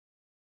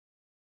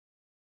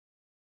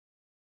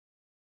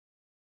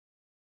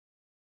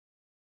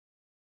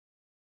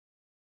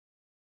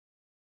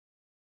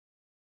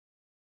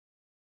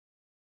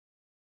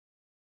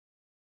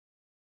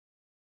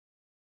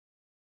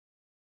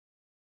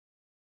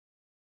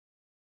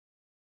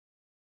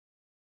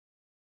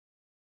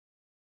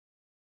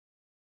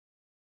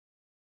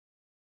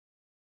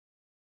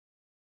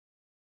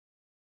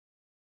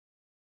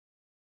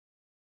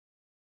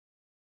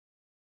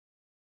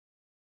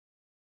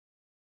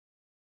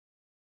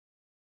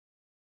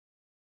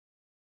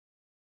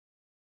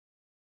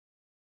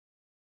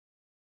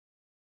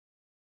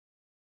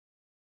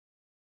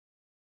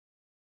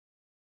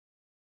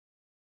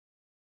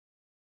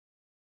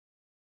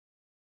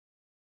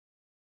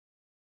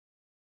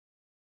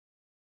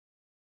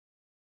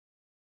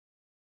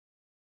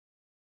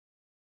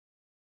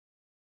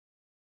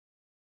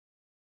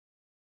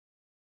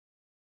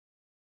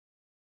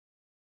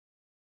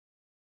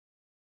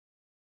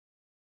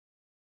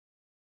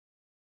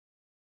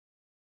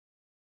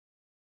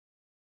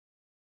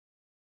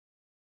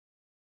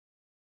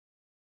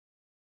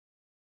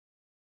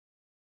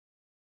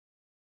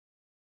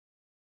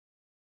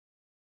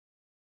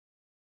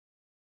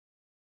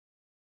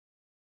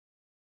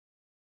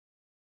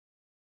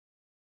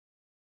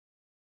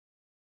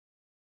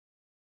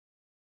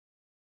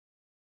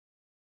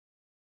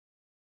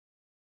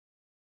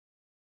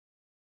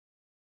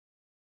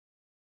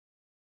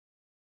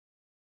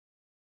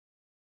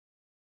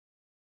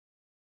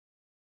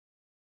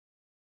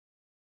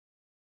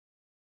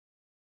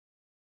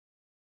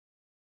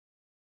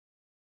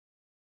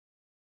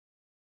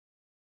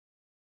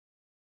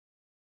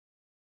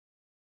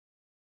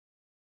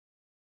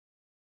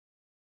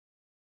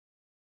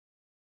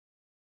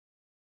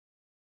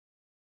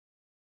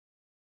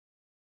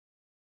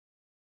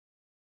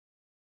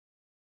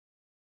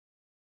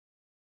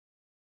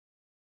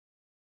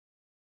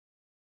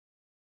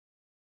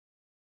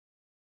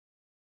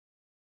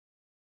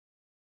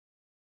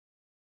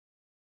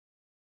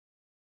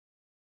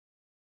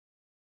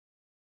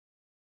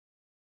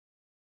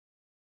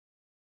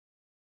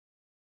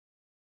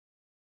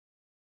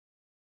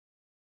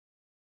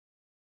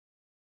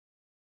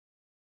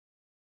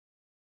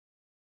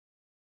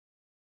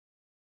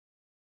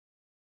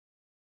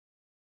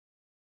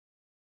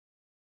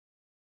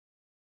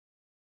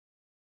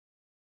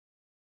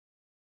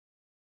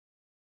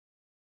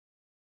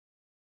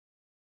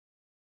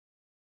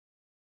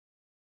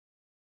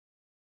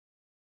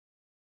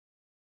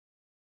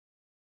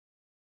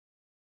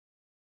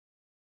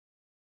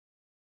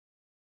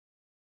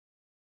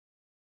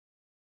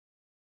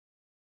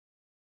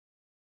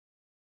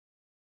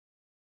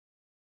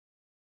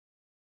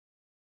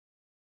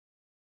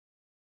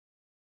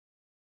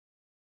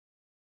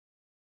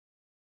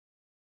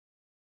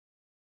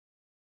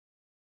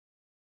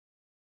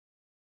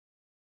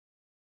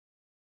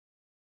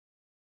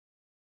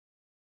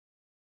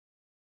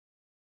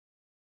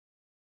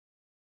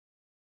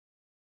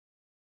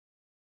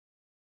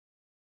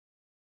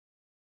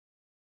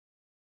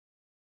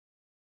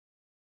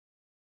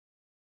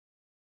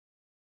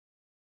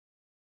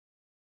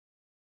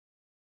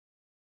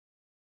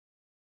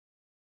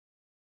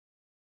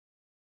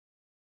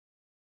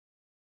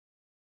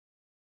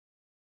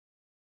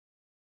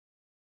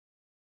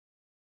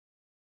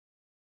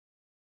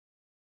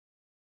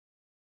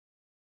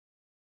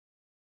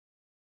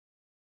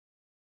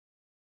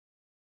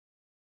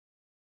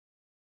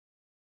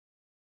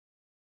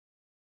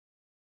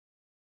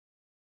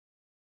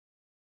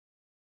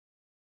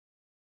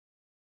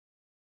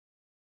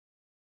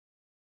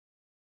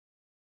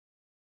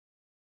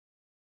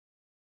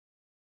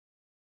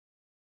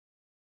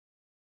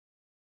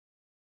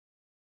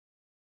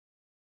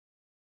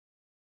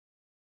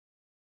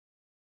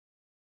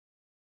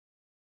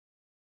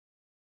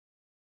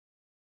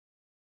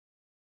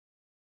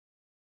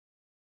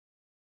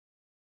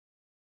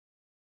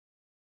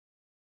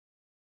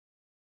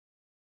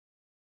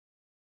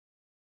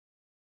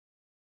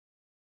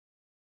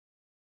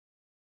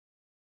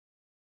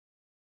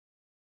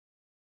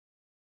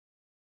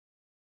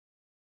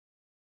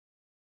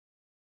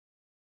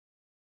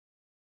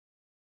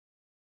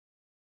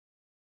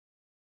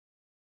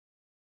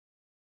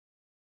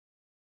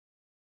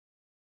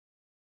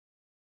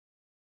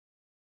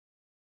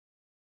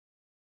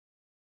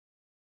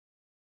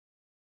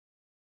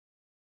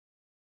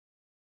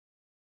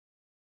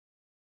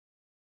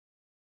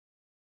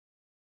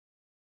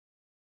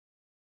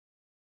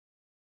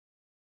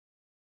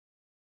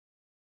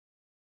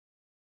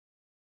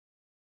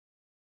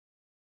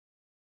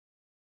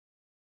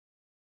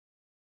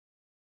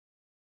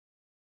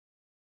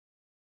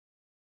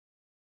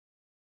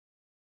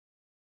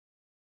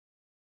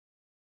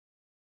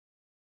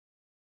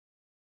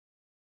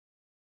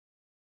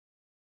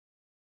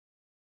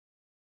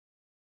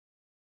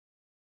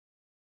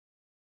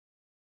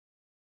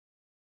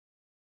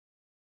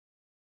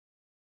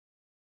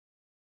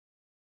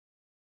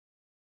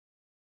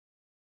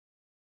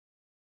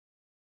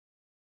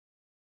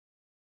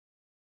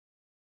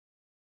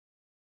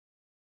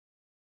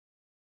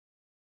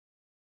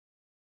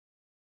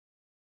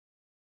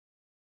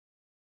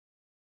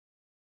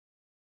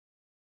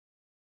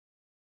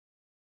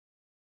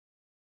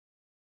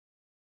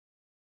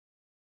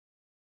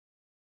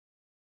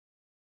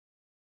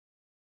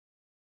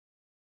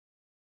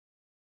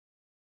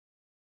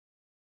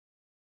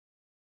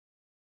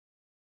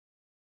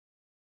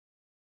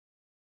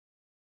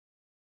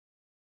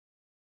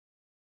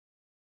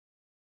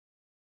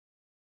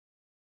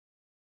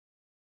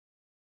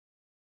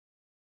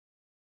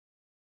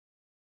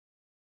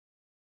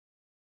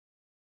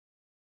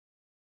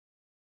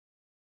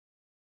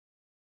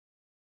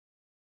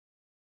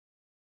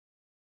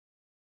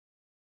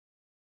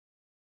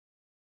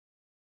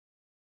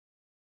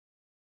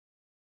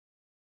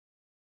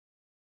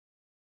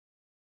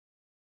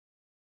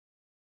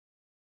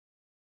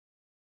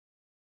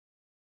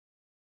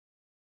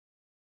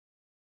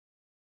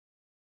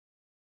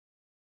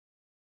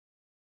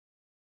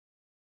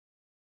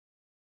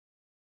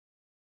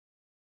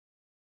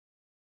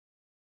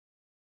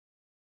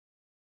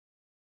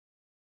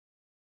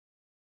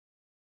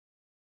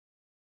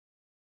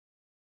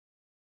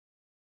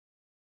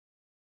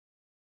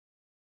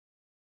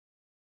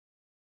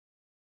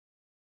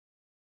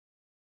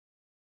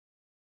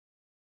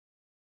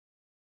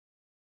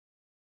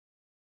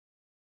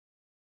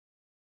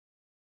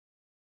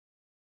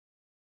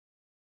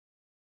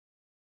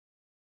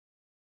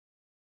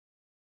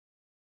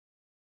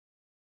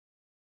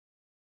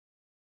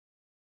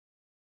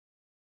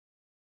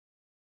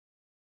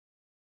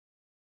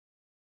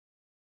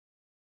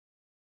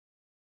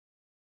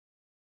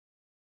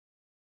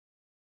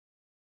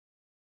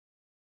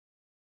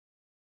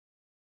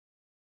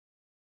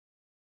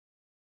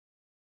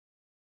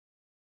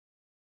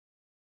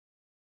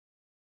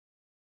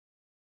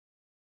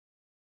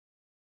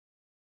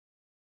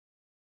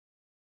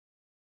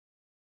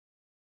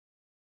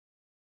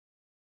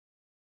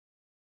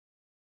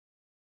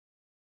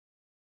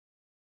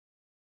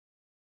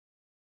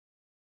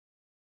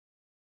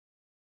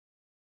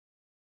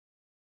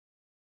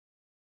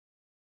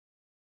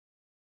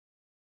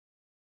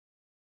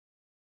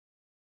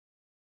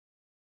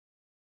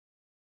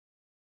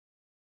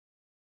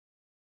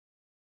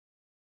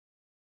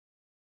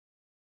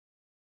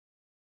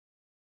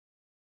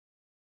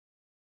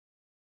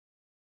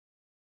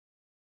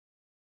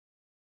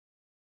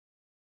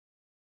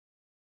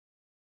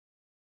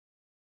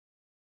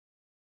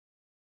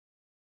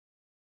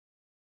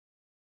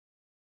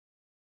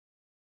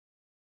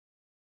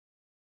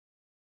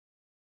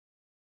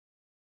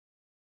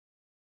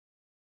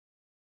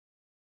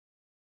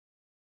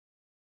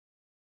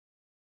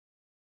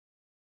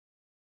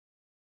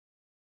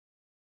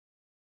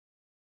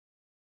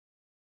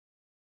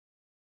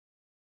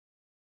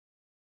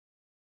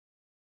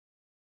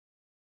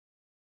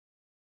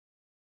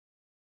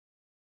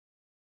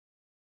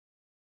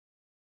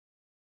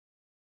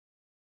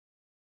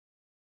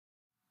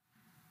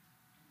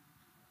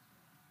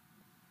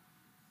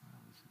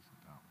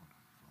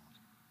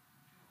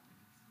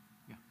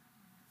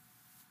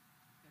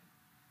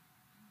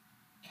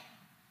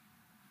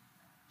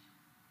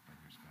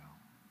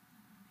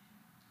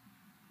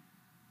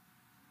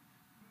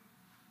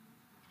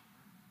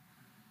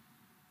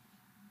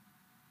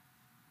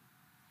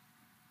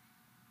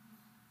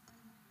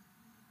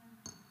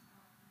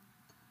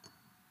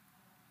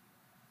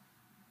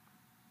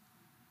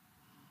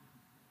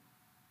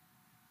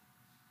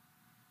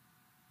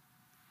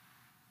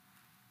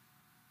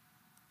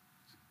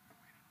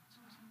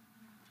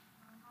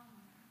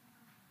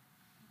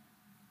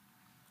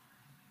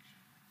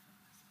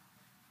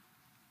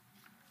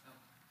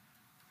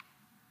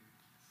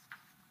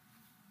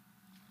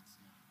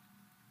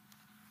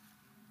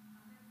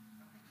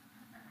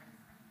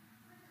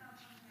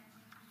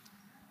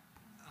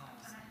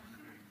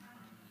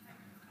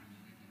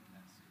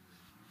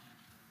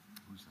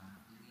Who's that?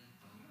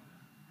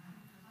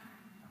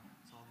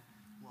 So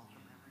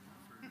welcome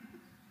everyone.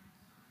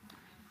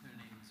 Their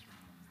names from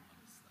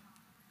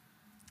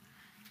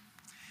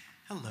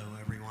Hello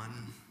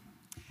everyone.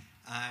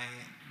 I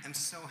am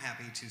so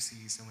happy to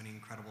see so many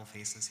incredible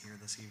faces here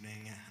this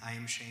evening. I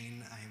am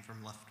Shane, I am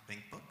from Left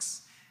Bank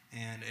Books,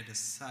 and it is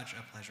such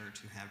a pleasure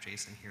to have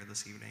Jason here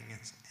this evening,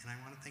 and I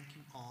want to thank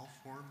you all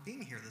for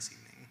being here this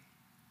evening.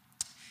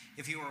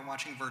 If you are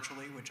watching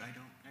virtually, which I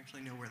don't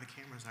actually know where the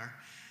cameras are,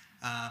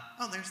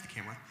 oh, there's the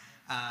camera.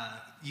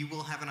 You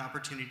will have an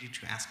opportunity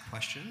to ask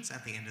questions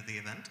at the end of the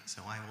event,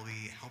 so I will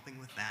be helping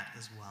with that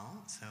as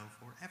well. So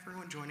for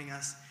everyone joining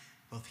us,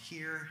 both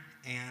here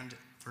and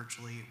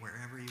virtually,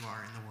 wherever you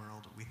are in the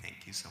world, we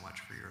thank you so much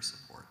for your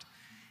support.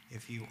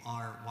 If you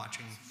are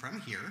watching from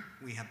here,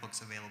 we have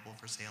books available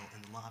for sale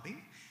in the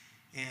lobby.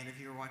 And if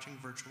you're watching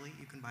virtually,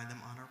 you can buy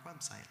them on our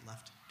website,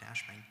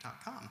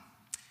 left-bank.com.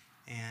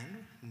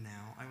 And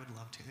now I would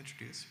love to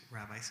introduce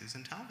Rabbi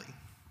Susan Talby.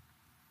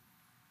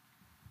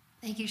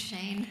 Thank you,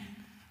 Shane.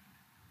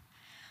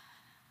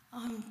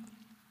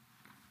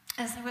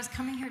 As I was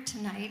coming here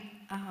tonight,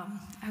 an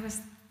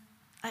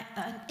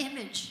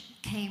image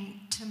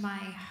came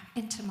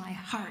into my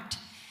heart.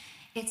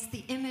 It's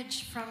the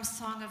image from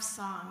Song of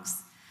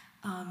Songs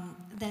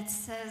that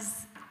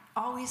says,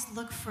 always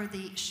look for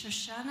the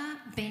Shoshana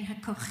ben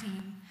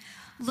HaKochim.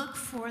 Look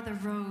for the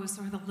rose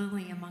or the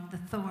lily among the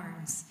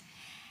thorns.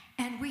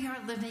 And we are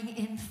living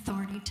in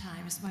thorny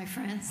times, my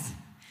friends.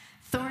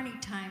 Thorny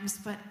times,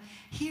 but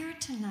here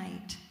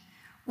tonight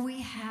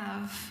we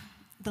have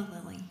the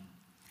lily.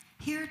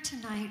 Here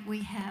tonight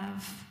we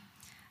have,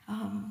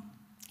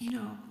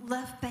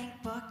 Left Bank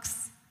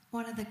Books,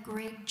 one of the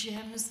great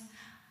gems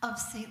of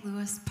St.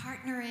 Louis,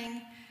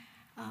 partnering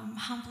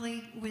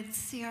humbly with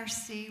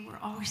CRC. We're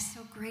always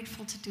so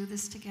grateful to do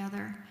this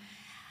together.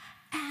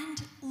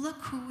 And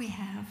look who we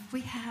have. We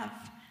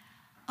have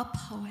a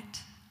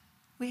poet.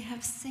 We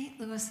have St.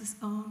 Louis's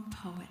own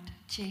poet,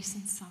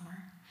 Jason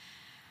Sommer.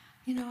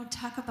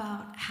 Talk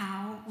about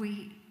how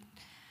we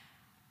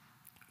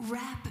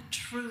wrap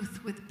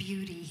truth with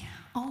beauty.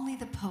 Only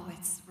the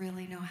poets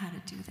really know how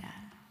to do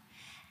that.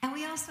 And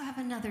we also have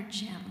another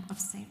gem of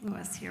St.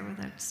 Louis here with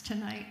us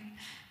tonight,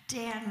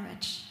 Dan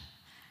Reich.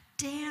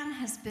 Dan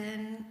has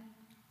been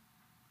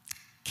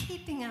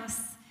keeping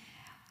us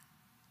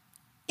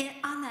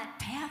on that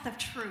path of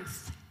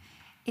truth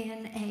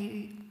in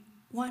a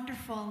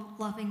wonderful,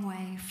 loving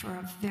way for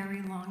a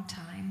very long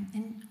time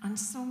on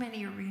so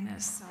many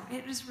arenas. So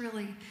it is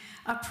really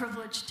a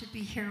privilege to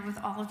be here with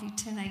all of you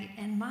tonight.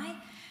 And my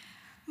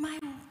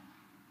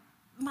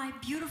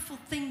beautiful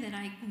thing that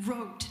I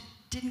wrote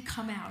didn't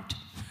come out,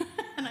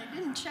 and I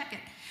didn't check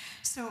it.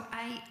 So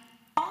I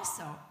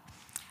also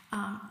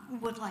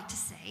would like to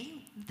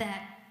say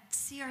that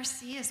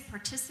CRC is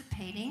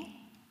participating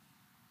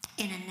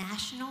in a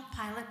national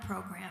pilot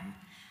program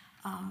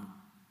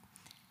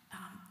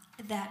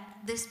that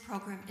this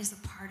program is a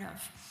part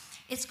of.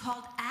 It's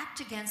called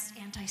Act Against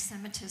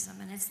Anti-Semitism,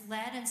 and it's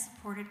led and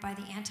supported by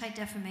the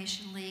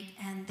Anti-Defamation League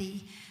and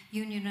the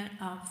Union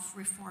of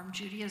Reform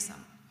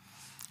Judaism.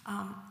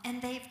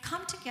 And they've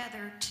come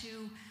together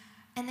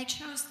and they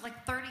chose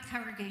like 30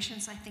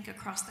 congregations, I think,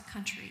 across the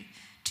country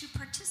to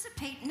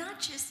participate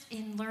not just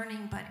in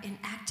learning, but in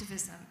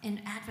activism,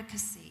 in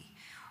advocacy,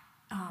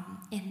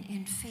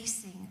 in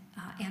facing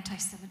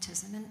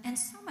anti-Semitism. And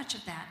so much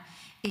of that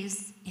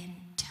is in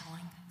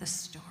telling the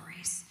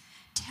stories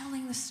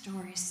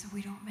so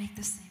we don't make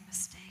the same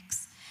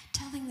mistakes,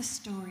 telling the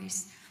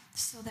stories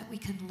so that we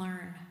can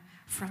learn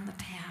from the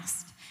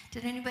past.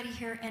 Did anybody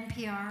hear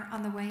NPR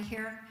on the way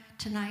here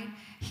tonight?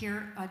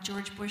 Hear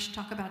George Bush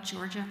talk about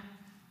Georgia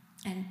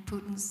and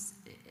Putin's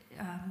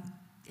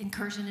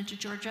incursion into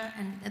Georgia,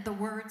 and the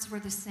words were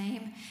the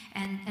same,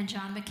 and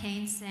John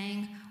McCain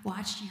saying,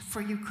 watch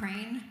for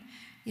Ukraine.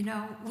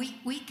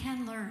 We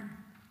can learn.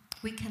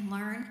 We can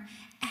learn,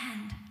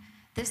 and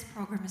this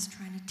program is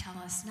trying to tell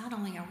us not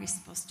only are we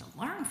supposed to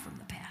learn from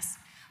the past,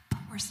 but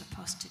we're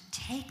supposed to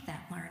take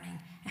that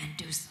learning and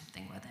do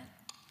something with it.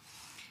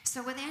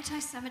 So with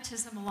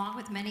anti-Semitism, along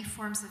with many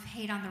forms of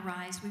hate on the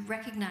rise, we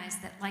recognize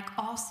that like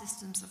all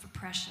systems of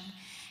oppression,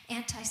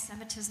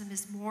 anti-Semitism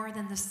is more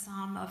than the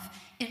sum of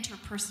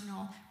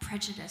interpersonal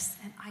prejudice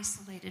and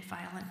isolated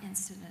violent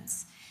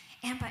incidents.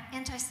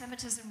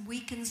 Anti-Semitism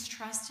weakens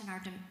trust in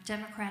our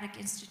democratic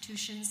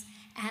institutions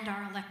and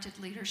our elected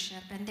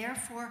leadership, and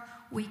therefore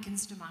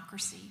weakens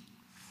democracy.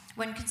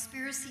 When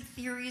conspiracy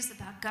theories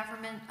about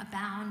government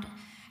abound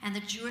and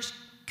the Jewish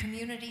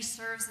community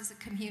serves as a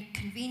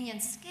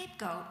convenient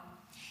scapegoat,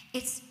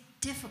 it's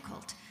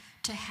difficult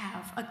to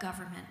have a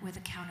government with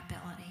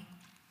accountability.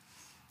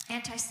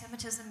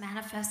 Anti-Semitism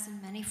manifests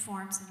in many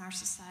forms in our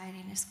society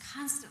and is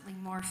constantly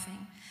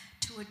morphing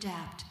to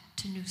adapt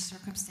to new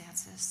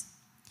circumstances.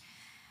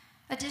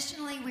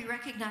 Additionally, we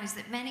recognize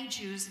that many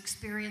Jews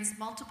experience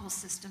multiple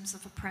systems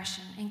of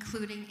oppression,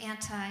 including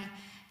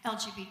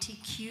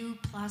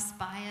anti-LGBTQ+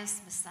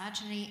 bias,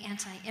 misogyny,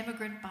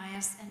 anti-immigrant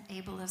bias, and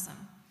ableism.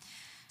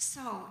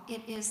 So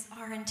it is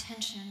our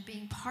intention,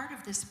 being part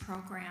of this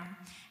program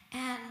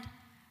and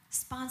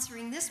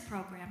sponsoring this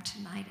program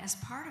tonight as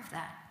part of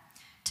that,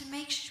 to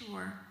make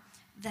sure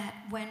that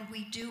when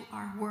we do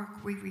our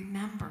work, we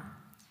remember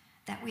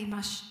that we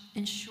must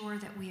ensure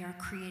that we are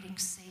creating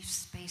safe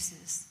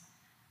spaces,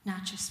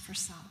 not just for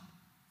some,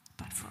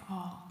 but for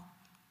all.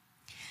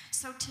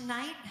 So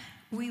tonight,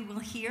 we will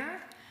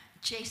hear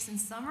Jason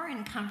Sommer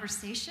in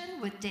conversation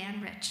with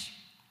Dan Reich.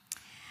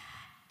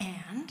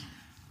 And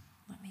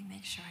let me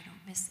make sure I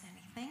don't miss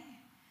anything,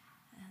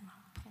 and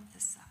I'll pull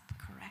this up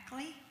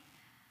correctly.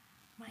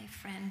 My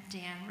friend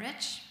Dan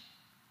Reich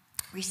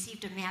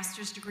received a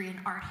master's degree in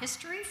art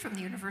history from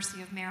the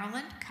University of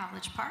Maryland,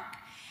 College Park,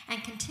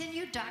 and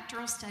continued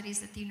doctoral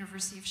studies at the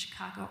University of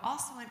Chicago,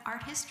 also in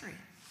art history.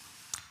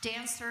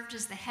 Dan served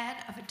as the head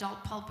of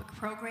adult public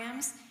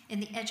programs in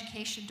the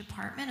education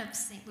department of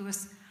St.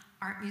 Louis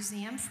Art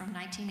Museum from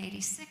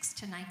 1986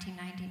 to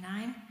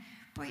 1999.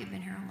 Boy, you've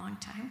been here a long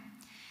time.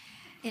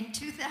 In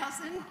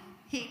 2000,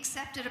 he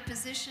accepted a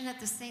position at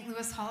the St.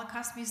 Louis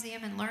Holocaust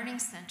Museum and Learning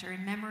Center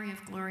in memory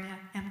of Gloria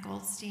M.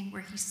 Goldstein,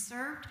 where he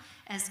served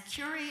as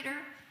curator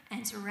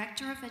and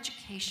director of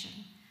education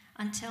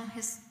until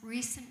his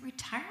recent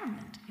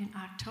retirement in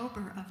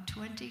October of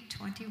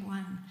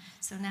 2021.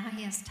 So now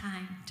he has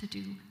time to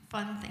do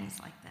fun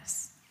things like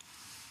this.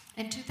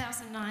 In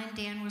 2009,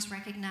 Dan was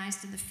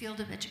recognized in the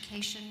field of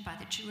education by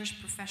the Jewish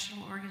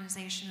Professional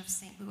Organization of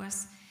St.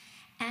 Louis,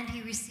 and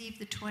he received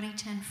the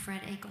 2010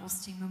 Fred A.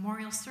 Goldstein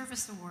Memorial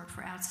Service Award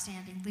for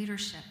Outstanding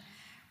Leadership,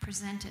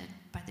 presented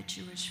by the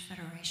Jewish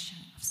Federation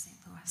of St.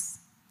 Louis.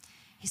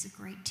 He's a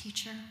great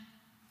teacher,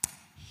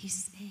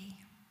 he's a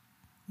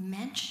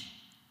mensch,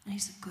 and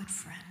he's a good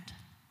friend.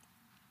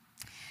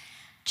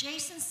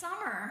 Jason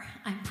Sommer,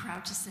 I'm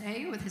proud to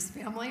say, with his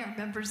family, are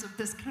members of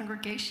this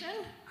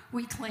congregation.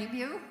 We claim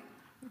you,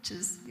 which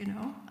is,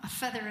 a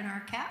feather in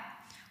our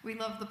cap. We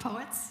love the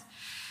poets.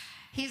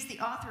 He's the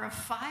author of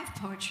 5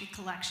 poetry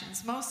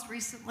collections, most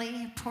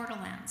recently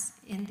Portalands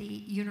in the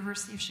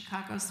University of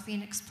Chicago's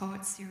Phoenix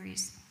Poets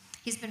Series.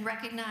 He's been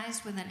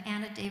recognized with an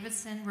Anna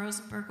Davidson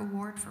Rosenberg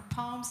Award for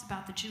poems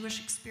about the Jewish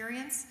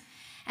experience,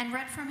 and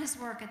read from his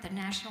work at the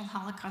National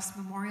Holocaust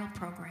Memorial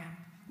Program,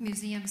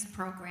 Museum's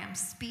program,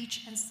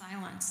 Speech and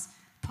Silence,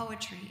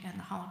 Poetry and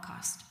the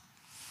Holocaust.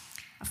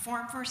 A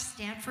former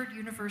Stanford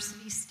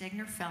University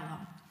Stegner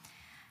Fellow,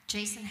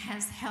 Jason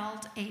has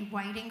held a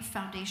Whiting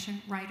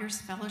Foundation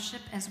Writers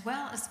Fellowship, as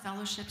well as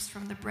fellowships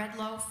from the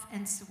Breadloaf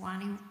and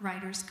Sewanee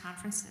Writers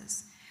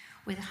Conferences.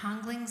 With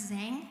Hongling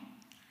Zhang,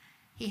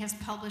 he has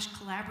published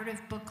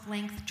collaborative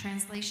book-length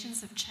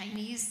translations of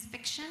Chinese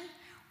fiction,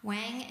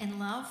 Wang in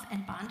Love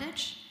and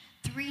Bondage,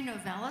 3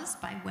 novellas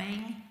by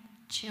Wang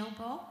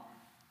Qiubo.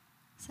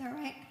 Is that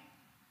right?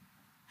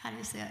 How do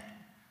you say it?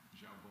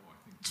 Qiubo, I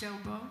think.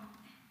 Qiubo.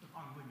 If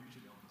I'm going, you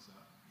should help us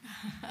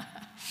out.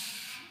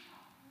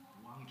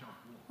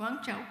 Wang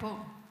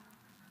Qiubo.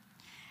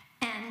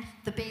 And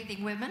The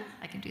Bathing Women,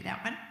 I can do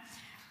that one,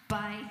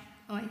 by,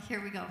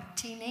 here we go,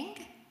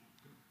 Tining.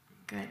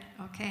 Good,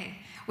 okay.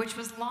 Which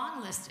was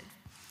longlisted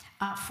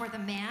for the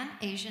Man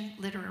Asian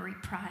Literary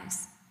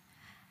Prize.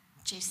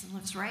 Jason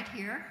lives right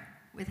here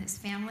with his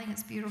family,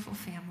 his beautiful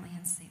family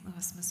in St.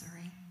 Louis,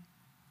 Missouri.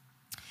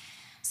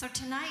 So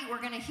tonight we're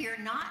going to hear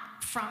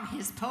not from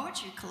his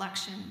poetry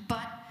collection,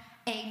 but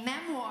a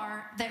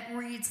memoir that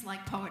reads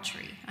like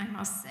poetry, I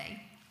must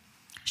say.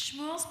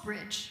 Shmuel's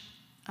Bridge,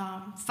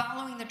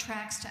 Following the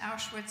Tracks to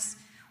Auschwitz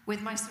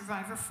with My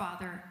Survivor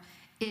Father,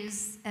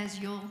 is, as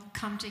you'll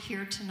come to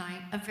hear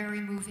tonight, a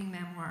very moving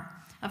memoir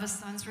of a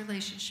son's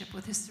relationship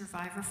with his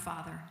survivor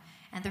father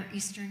and their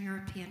Eastern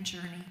European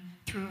journey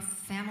through a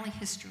family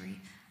history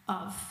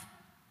of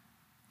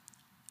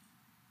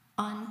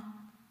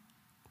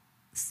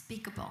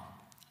unspeakable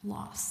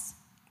loss.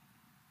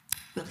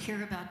 We'll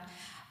hear about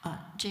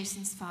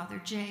Jason's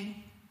father,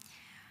 Jay.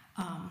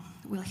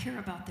 We'll hear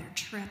about their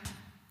trip.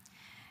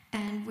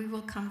 And we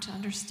will come to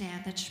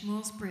understand that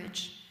Shmuel's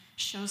Bridge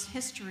shows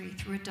history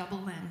through a double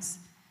lens,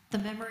 the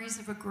memories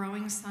of a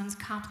growing son's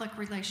complex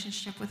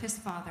relationship with his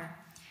father,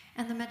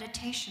 and the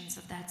meditations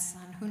of that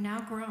son who, now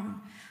grown,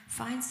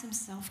 finds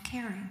himself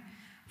caring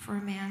for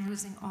a man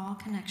losing all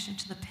connection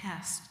to the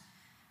past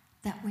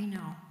that we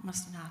know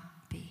must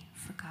not be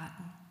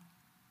forgotten.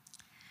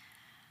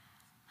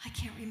 I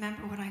can't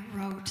remember what I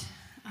wrote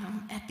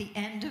at the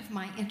end of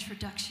my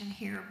introduction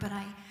here, but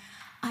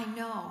I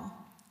know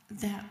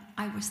that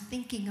I was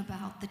thinking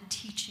about the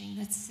teaching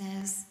that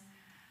says,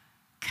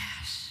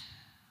 gosh,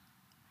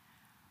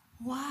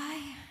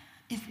 why,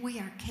 if we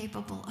are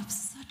capable of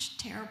such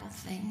terrible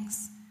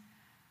things,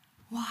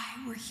 why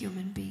were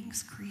human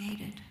beings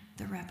created?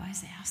 The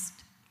rabbis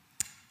asked.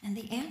 And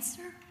the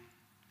answer,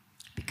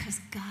 because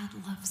God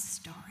loves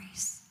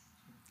stories.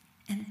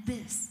 And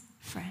this,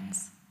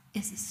 friends,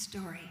 is a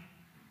story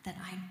that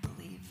I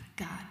believe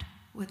God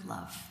would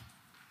love.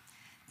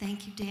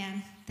 Thank you,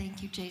 Dan.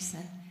 Thank you,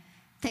 Jason.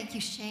 Thank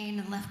you, Shane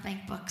and Left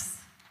Bank Books.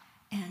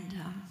 And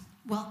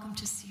welcome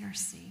to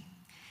CRC.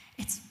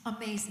 It's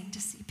amazing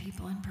to see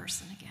people in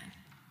person again.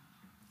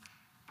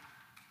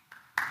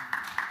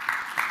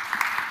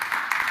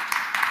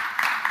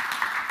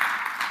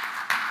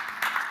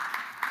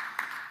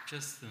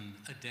 Just an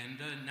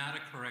addenda, not a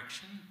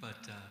correction, but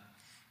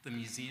the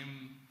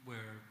museum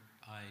where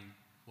I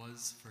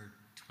was for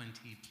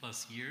 20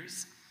 plus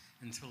years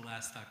until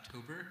last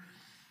October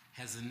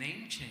has a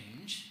name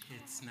change.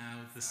 It's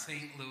now the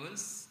St.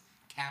 Louis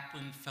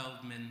Kaplan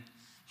Feldman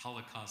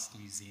Holocaust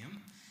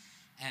Museum.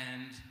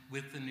 And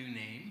with the new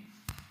name,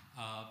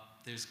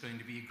 there's going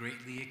to be a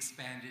greatly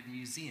expanded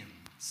museum.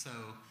 So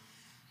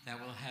that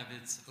will have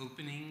its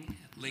opening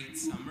late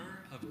summer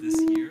of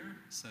this year.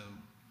 So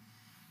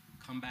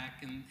come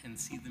back and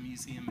see the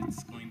museum.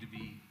 It's going to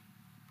be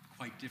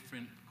quite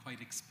different,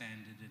 quite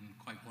expanded, and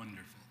quite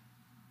wonderful.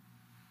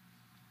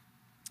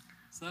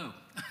 So,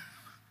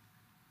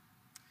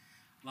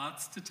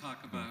 lots to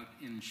talk about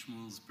in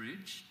Shmuel's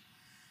Bridge,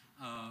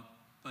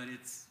 but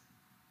it's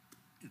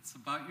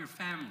about your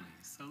family.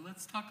 So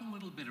let's talk a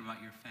little bit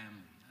about your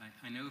family.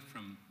 I know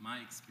from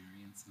my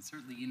experience, and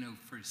certainly you know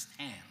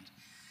firsthand,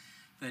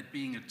 that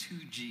being a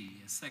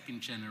 2G, a second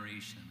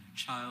generation, a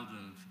child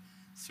of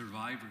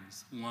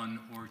survivors, 1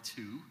 or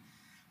 2,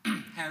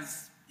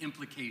 has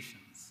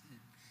implications.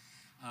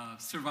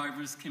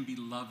 Survivors can be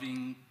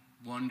loving,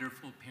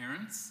 wonderful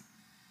parents.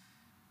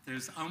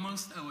 There's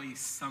almost always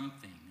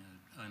something,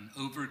 an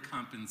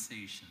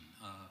overcompensation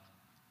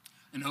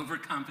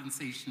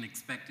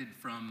expected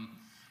from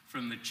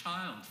the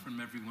child, from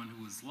everyone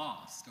who was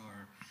lost,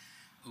 or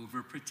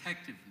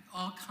overprotective,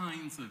 all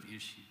kinds of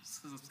issues.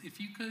 So if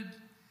you could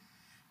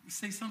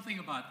say something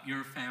about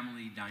your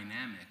family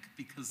dynamic,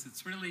 because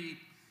it's really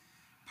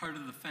part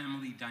of the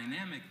family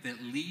dynamic that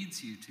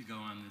leads you to go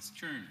on this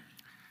journey.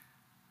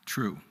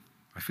 True.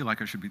 I feel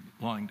like I should be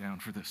lying down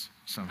for this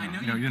somehow.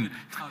 I know you could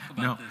talk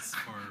about this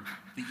for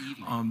the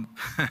evening.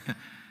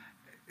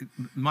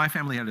 My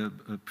family had a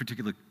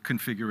particular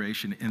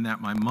configuration in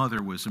that my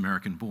mother was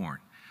American-born,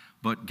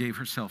 but gave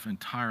herself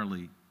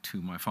entirely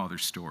to my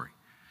father's story.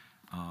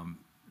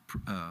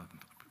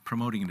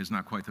 Promoting it is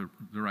not quite the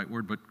right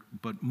word,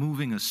 but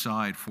moving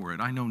aside for it.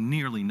 I know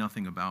nearly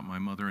nothing about my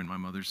mother and my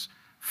mother's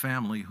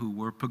family, who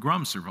were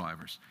pogrom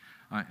survivors.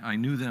 I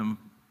knew them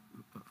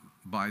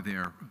by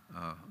their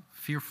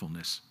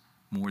fearfulness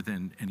more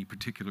than any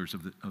particulars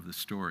of the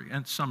story,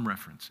 and some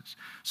references.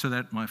 So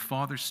that my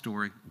father's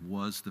story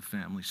was the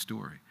family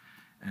story,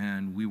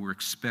 and we were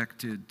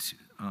expected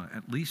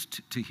at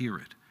least to hear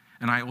it.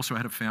 And I also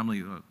had a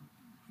family,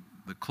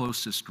 the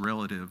closest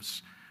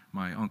relatives,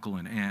 my uncle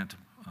and aunt,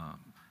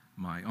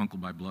 my uncle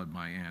by blood,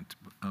 my aunt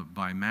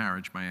by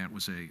marriage. My aunt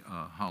was a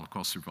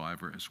Holocaust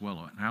survivor as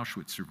well, an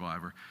Auschwitz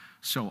survivor.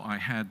 So I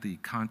had the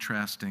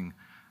contrasting,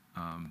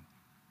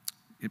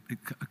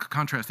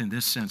 contrast in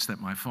this sense that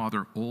my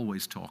father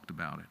always talked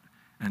about it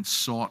and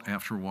sought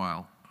after a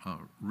while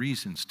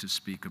reasons to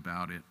speak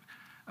about it,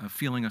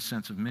 feeling a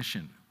sense of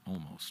mission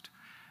almost.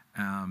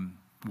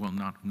 Well,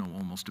 not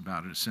almost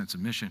about it, a sense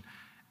of mission.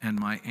 And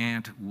my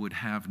aunt would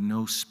have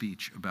no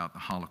speech about the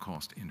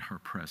Holocaust in her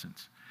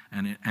presence,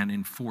 and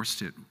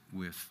enforced it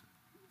with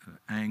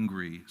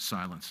angry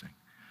silencing.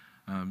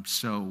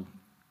 So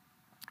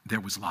there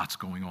was lots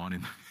going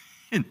on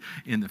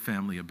in the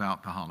family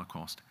about the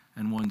Holocaust.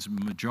 And one's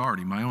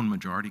majority, my own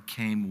majority,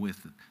 came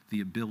with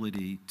the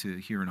ability to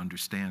hear and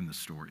understand the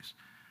stories.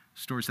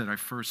 Stories that I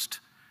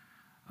first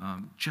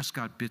just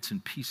got bits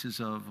and pieces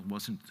of,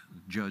 wasn't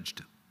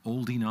judged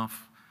old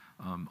enough.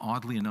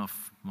 Oddly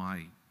enough,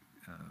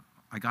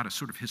 I got a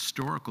sort of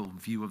historical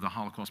view of the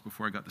Holocaust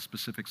before I got the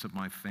specifics of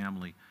my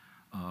family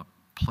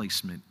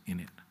placement in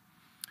it.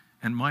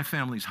 And my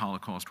family's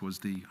Holocaust was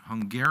the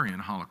Hungarian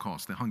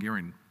Holocaust, the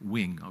Hungarian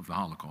wing of the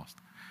Holocaust,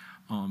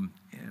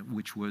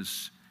 which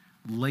was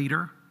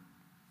later,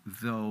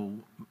 though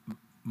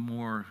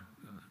more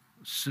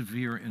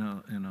severe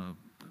in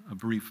a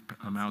brief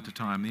amount of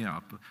time. Yeah,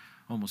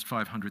 almost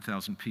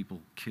 500,000 people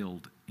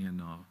killed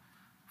in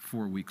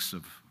 4 weeks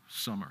of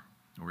summer,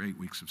 or 8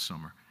 weeks of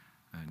summer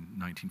in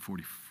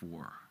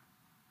 1944.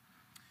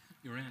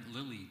 Your Aunt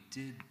Lily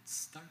did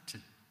start to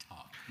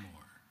talk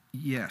more.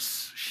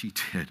 Yes, she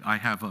did. I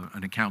have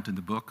an account in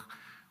the book,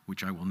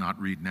 which I will not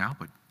read now,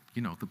 but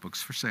you know, the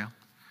book's for sale.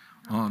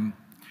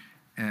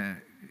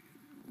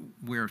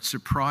 Where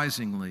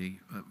surprisingly,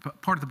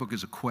 part of the book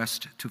is a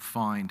quest to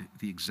find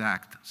the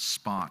exact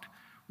spot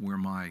where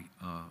my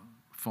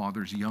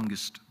father's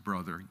youngest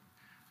brother,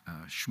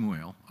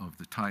 Shmuel, of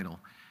the title,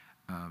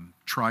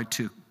 tried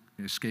to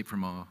escape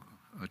from a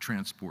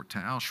transport to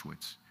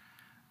Auschwitz.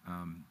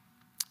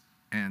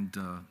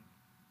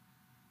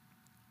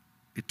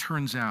 It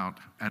turns out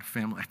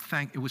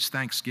it was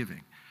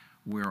Thanksgiving,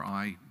 where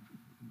I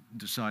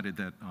decided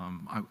that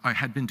I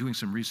had been doing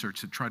some research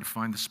to try to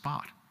find the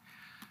spot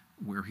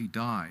where he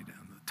died,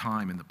 and the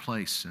time and the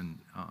place, and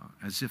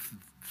as if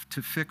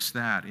to fix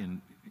that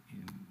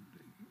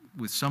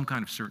with some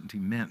kind of certainty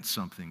meant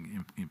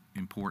something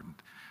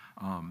important.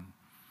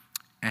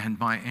 And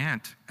my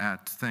aunt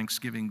at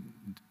Thanksgiving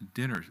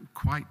dinner,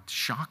 quite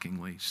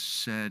shockingly,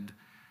 said,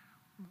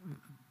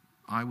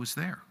 I was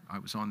there. I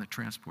was on the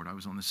transport. I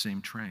was on the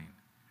same train.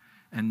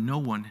 And no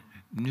one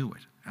knew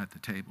it at the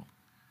table.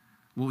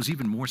 What was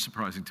even more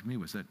surprising to me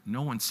was that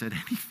no one said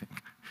anything.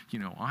 You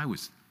know, I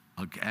was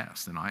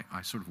aghast. And I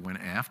sort of went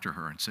after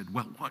her and said,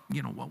 well,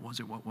 what was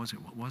it? What was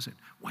it? What was it?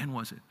 When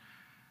was it?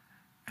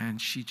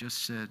 And she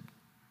just said,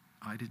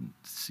 I didn't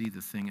see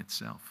the thing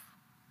itself.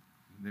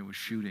 There was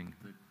shooting.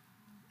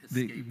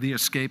 The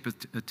escape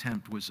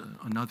attempt was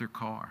another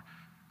car.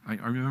 I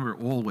remember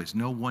always,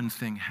 no one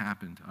thing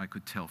happened I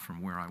could tell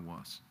from where I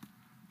was.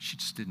 She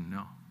just didn't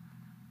know.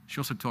 She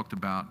also talked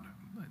about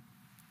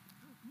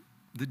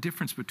the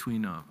difference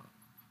between a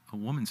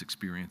woman's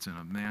experience and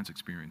a man's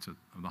experience of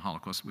the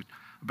Holocaust,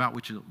 about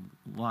which a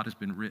lot has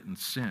been written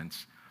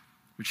since.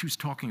 But she was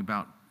talking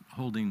about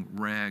holding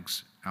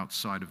rags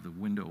outside of the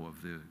window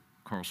of the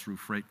Karlsruhe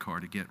freight car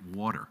to get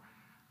water,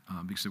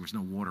 because there was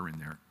no water in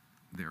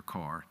their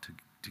car,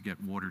 to get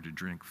water to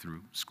drink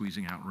through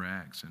squeezing out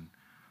rags. And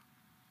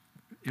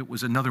it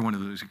was another one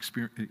of those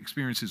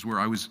experiences where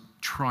I was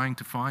trying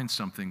to find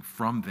something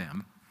from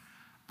them,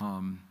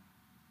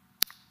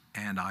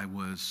 and I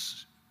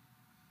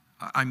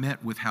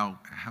met with how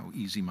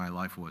easy my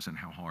life was and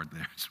how hard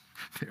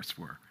theirs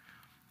were,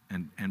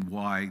 and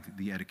why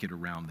the etiquette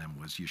around them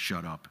was you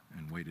shut up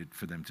and waited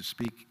for them to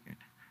speak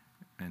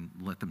and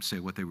let them say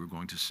what they were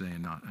going to say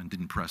and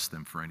didn't press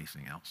them for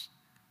anything else.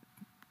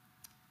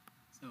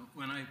 So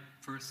when I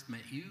first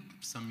met you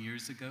some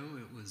years ago,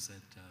 it was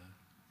at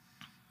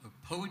a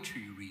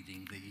poetry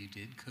reading that you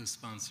did,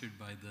 co-sponsored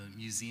by the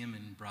museum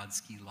in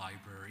Brodsky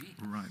Library.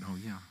 Right, oh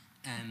yeah.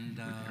 And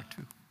there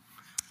too.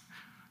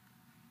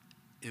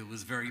 It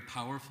was very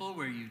powerful,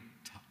 where you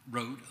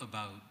wrote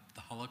about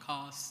the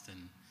Holocaust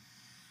and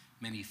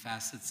many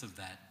facets of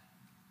that,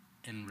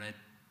 and it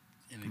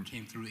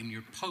came through in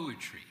your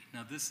poetry.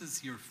 Now, this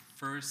is your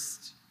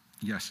first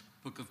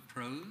book of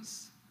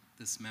prose,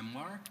 this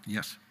memoir.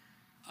 Yes.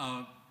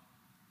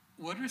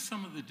 What are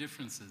some of the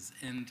differences?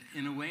 And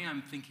in a way,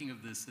 I'm thinking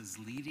of this as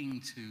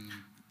leading to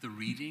the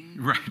reading.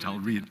 Right, I'll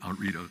read a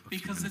few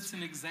because minutes. it's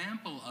an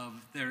example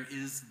of there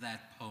is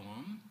that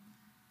poem,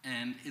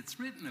 and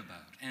it's written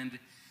about. And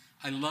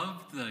I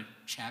love the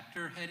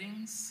chapter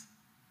headings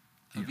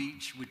of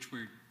each, which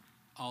were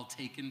all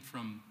taken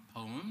from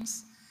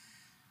poems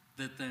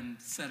that then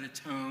set a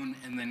tone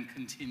and then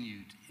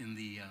continued in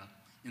the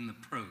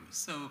prose.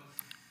 So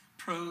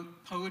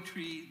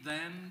poetry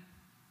then,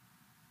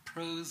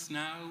 prose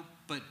now,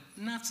 but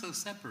not so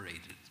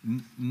separated.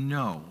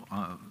 No.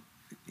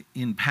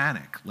 In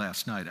panic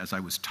last night, as I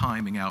was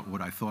timing out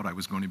what I thought I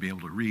was going to be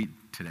able to read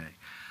today,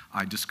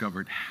 I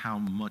discovered how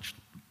much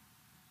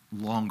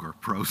longer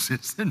prose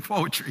is than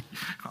poetry.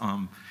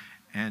 I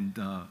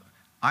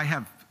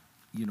have,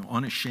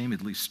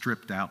 unashamedly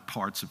stripped out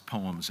parts of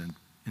poems and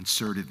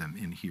inserted them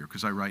in here,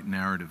 because I write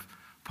narrative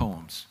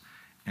poems.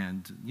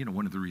 And,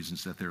 one of the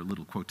reasons that there are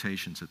little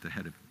quotations at the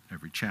head of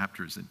every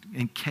chapter is that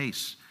in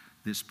case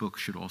this book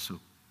should also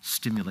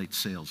stimulate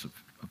sales of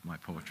my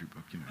poetry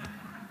book,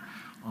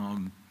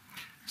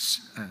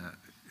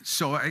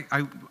 So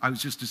I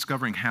was just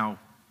discovering how,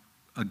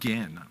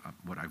 again,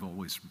 what I've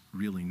always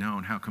really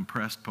known, how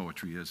compressed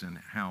poetry is, and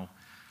how,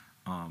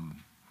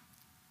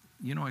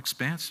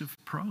 expansive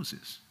prose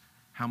is.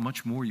 How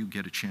much more you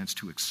get a chance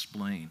to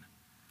explain,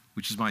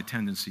 which is my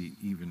tendency,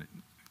 even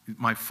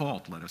my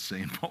fault, let us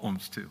say, in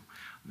poems too,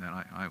 that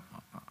I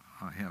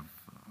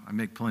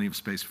make plenty of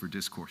space for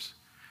discourse.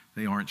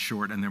 They aren't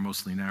short, and they're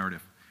mostly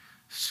narrative.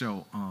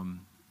 So,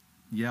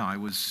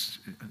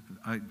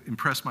 I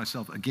impressed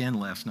myself again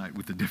last night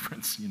with the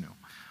difference,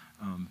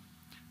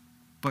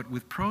 But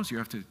with prose, you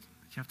have to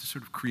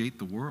sort of create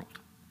the world.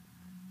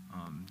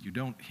 You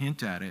don't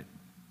hint at it.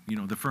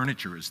 The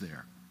furniture is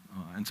there,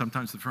 and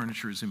sometimes the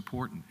furniture is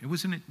important. It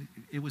was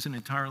an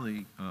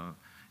entirely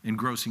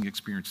engrossing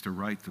experience to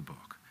write the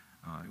book.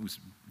 It was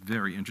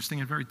very interesting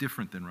and very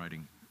different than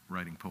writing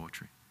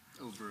poetry.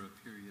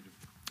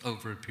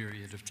 Over a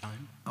period of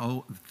time?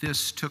 Oh,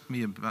 this took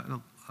me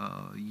about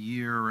a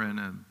year and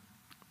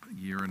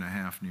a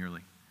half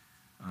nearly.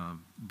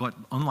 But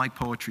unlike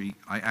poetry,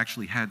 I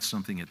actually had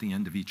something at the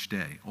end of each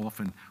day.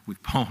 Often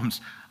with poems,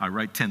 I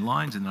write 10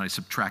 lines and then I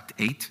subtract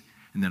 8,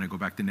 and then I go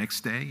back the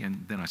next day,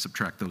 and then I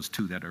subtract those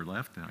 2 that are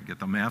left, and I get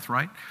the math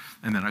right,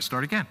 and then I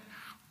start again.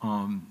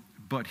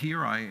 But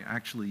here I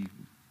actually,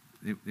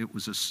 it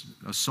was a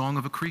song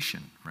of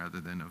accretion rather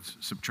than of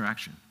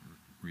subtraction,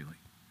 really.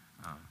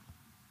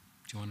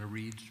 Do you want to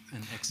read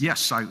an excerpt?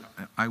 Yes,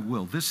 I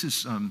will. This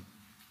is,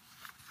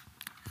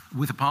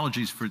 with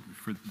apologies for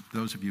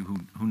those of you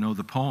who know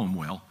the poem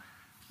well,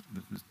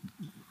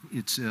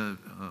 it's a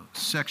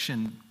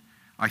section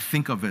I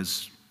think of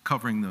as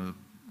covering the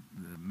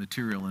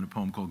material in a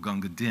poem called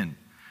Gunga Din,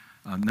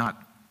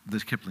 not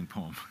the Kipling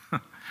poem,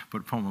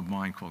 but a poem of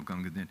mine called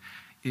Gunga Din.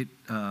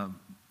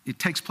 It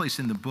takes place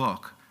in the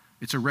book.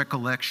 It's a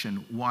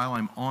recollection while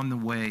I'm on the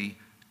way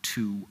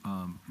to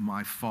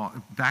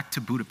back to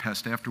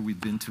Budapest after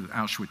we'd been to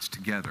Auschwitz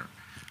together.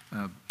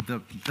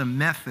 The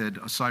method,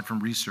 aside from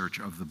research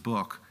of the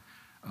book,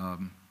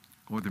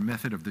 or the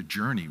method of the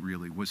journey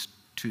really, was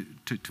to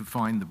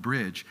find the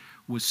bridge,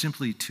 was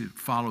simply to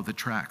follow the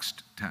tracks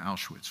to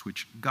Auschwitz,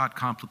 which got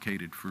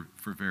complicated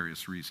for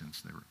various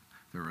reasons.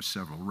 There were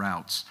several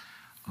routes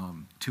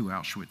to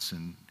Auschwitz,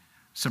 and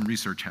some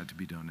research had to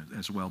be done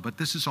as well. But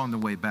this is on the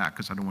way back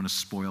because I don't want to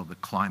spoil the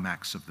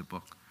climax of the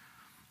book.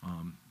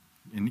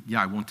 And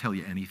yeah, I won't tell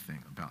you anything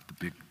about the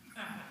big.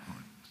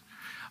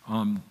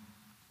 I'm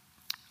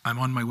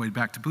on my way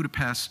back to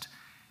Budapest,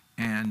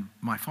 and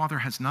my father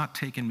has not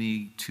taken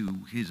me to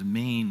his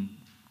main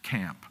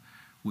camp,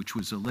 which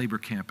was a labor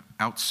camp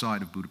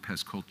outside of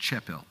Budapest called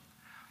Csepel.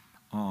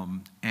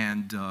 I'm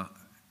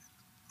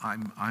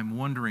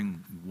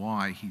wondering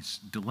why he's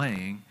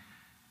delaying,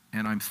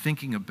 and I'm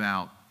thinking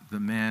about the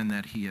man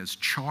that he has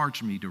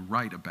charged me to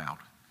write about,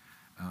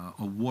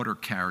 a water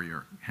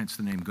carrier, hence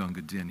the name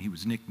Gunga Din. He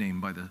was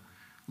nicknamed by the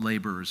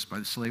laborers, by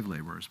the slave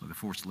laborers, by the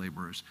forced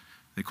laborers.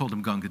 They called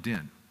him Gunga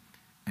Din.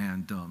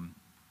 And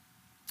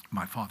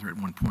my father at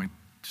one point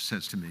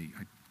says to me,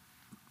 I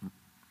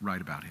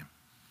write about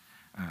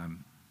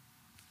him.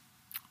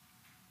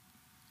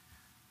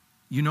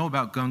 You know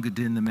about Gunga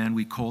Din, the man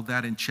we called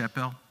that in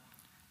Csepel?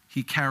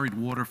 He carried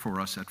water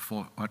for us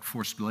at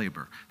forced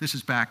labor. This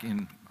is back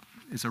in,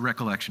 it's a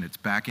recollection, it's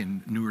back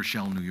in New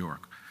Rochelle, New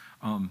York.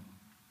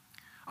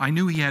 I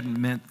knew he hadn't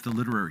meant the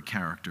literary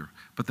character,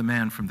 but the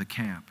man from the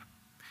camp.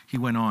 He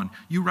went on,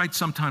 you write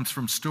sometimes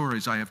from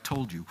stories I have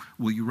told you.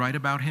 Will you write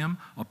about him,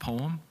 a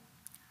poem?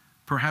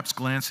 Perhaps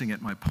glancing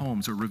at my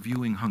poems or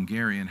reviewing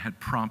Hungarian had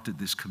prompted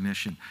this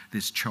commission,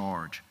 this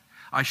charge.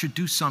 I should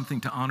do something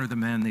to honor the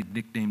man they'd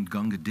nicknamed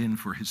Gunga Din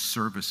for his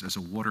service as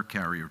a water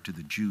carrier to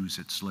the Jews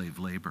at slave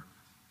labor.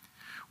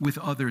 With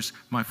others,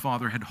 my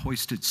father had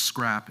hoisted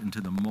scrap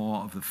into the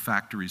maw of the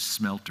factory's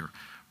smelter,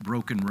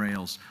 broken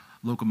rails,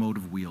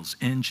 locomotive wheels,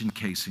 engine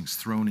casings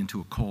thrown into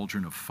a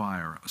cauldron of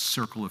fire, a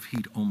circle of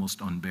heat almost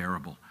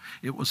unbearable.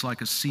 It was like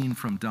a scene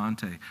from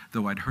Dante,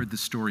 though I'd heard the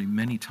story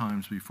many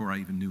times before I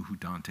even knew who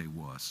Dante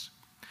was.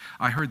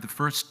 I heard the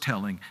first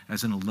telling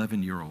as an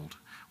 11-year-old,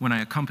 when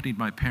I accompanied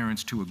my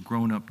parents to a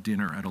grown-up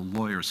dinner at a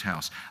lawyer's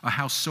house, a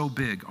house so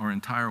big our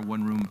entire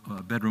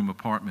bedroom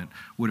apartment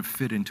would have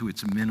fit into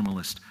its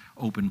minimalist,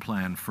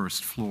 open-plan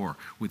first floor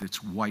with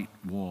its white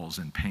walls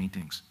and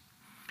paintings.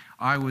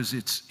 I was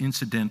its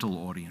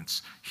incidental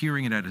audience,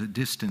 hearing it at a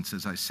distance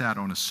as I sat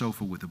on a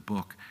sofa with a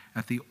book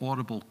at the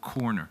audible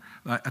border,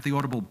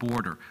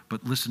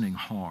 but listening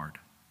hard.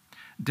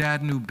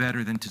 Dad knew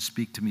better than to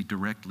speak to me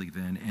directly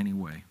then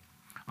anyway.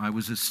 I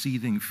was a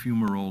seething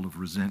fumarole of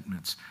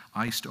resentments,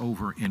 iced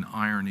over in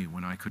irony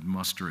when I could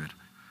muster it.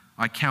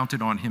 I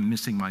counted on him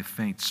missing my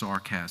faint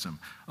sarcasm,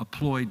 a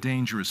ploy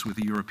dangerous with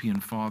a European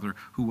father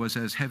who was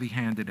as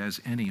heavy-handed as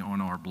any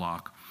on our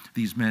block.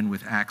 These men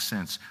with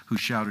accents who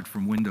shouted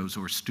from windows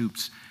or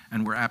stoops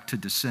and were apt to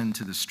descend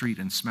to the street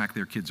and smack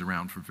their kids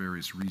around for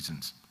various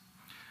reasons.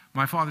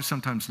 My father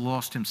sometimes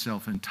lost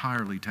himself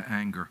entirely to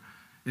anger.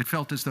 It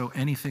felt as though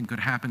anything could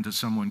happen to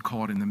someone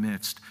caught in the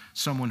midst,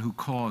 someone who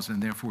caused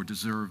and therefore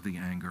deserved the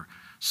anger.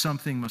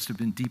 Something must have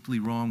been deeply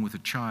wrong with a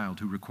child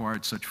who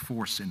required such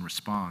force in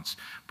response,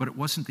 but it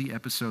wasn't the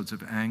episodes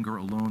of anger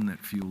alone that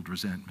fueled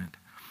resentment.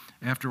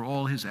 After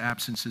all his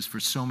absences for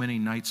so many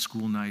night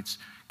school nights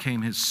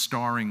came his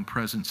starring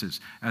presences,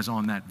 as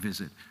on that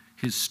visit,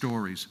 his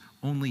stories,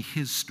 only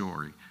his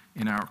story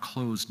in our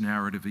closed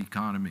narrative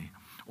economy.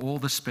 All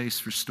the space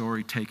for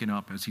story taken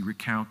up as he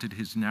recounted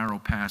his narrow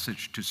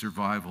passage to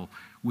survival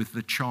with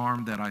the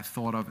charm that I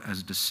thought of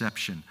as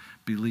deception,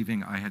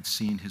 believing I had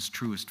seen his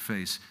truest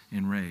face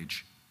in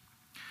rage.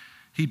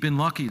 He'd been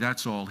lucky,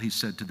 that's all, he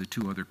said to the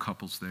two other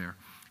couples there.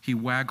 He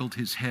waggled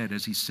his head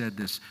as he said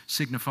this,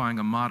 signifying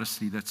a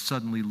modesty that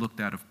suddenly looked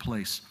out of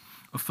place,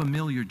 a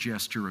familiar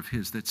gesture of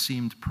his that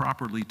seemed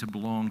properly to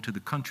belong to the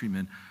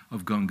countrymen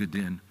of Gunga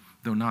Din,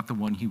 though not the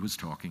one he was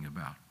talking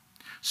about.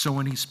 So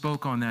when he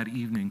spoke on that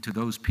evening to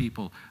those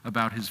people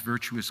about his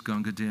virtuous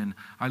Gunga Din,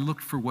 I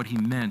looked for what he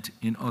meant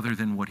in other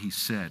than what he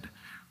said,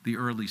 the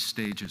early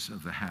stages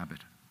of the habit.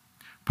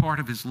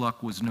 Part of his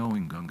luck was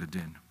knowing Gunga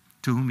Din,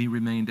 to whom he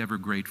remained ever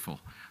grateful,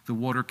 the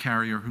water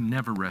carrier who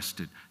never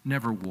rested,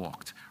 never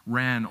walked,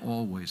 ran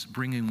always,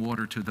 bringing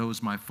water to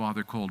those my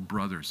father called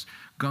brothers.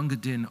 Gunga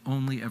Din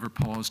only ever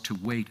paused to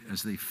wait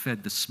as they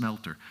fed the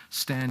smelter,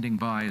 standing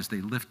by as they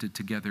lifted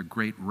together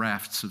great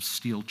rafts of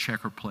steel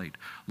checker plate,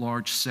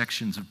 large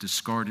sections of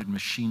discarded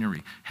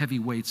machinery, heavy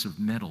weights of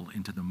metal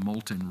into the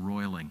molten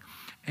roiling.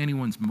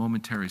 Anyone's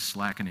momentary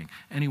slackening,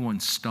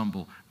 anyone's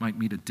stumble might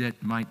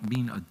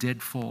mean a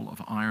deadfall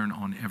of iron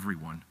on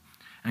everyone.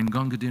 And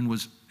Gunga Din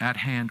was at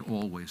hand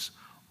always,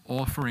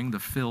 offering the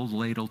filled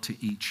ladle to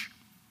each,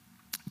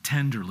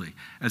 tenderly,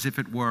 as if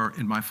it were,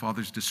 in my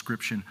father's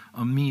description,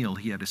 a meal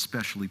he had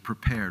especially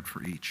prepared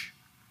for each.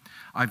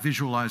 I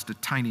visualized a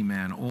tiny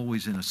man,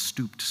 always in a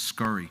stooped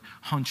scurry,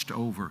 hunched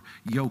over,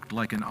 yoked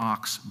like an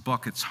ox,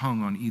 buckets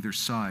hung on either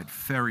side,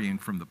 ferrying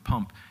from the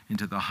pump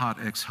into the hot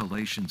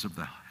exhalations of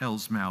the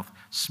Hell's Mouth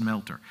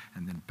smelter,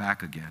 and then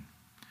back again.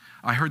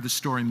 I heard the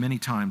story many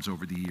times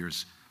over the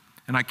years,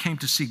 and I came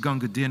to see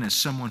Gunga Din as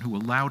someone who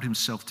allowed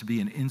himself to be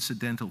an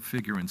incidental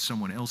figure in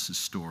someone else's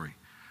story,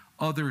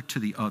 other to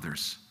the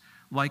others,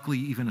 likely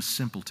even a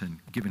simpleton,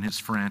 given his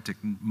frantic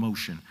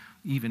motion,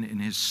 even in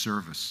his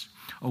service,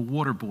 a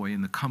water boy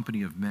in the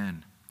company of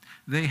men.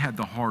 They had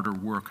the harder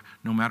work,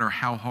 no matter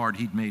how hard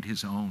he'd made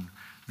his own.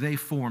 They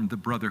formed the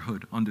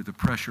brotherhood under the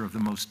pressure of the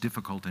most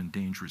difficult and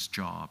dangerous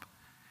job.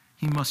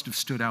 He must have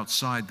stood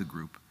outside the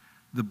group,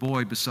 the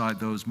boy beside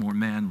those more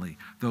manly,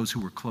 those who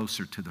were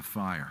closer to the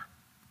fire.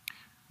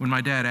 When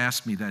my dad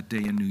asked me that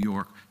day in New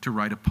York to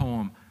write a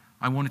poem,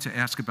 I wanted to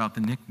ask about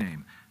the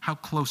nickname. How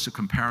close a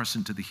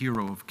comparison to the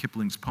hero of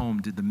Kipling's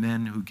poem did the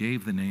men who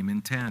gave the name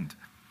intend?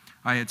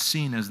 I had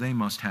seen, as they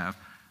must have,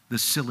 the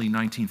silly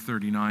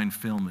 1939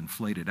 film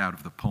inflated out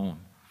of the poem.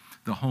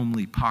 The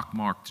homely,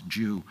 pockmarked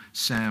Jew,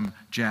 Sam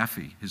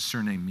Jaffe, his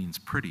surname means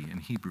pretty in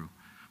Hebrew,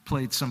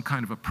 played some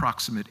kind of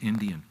approximate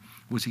Indian.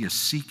 Was he a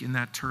Sikh in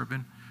that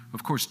turban?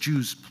 Of course,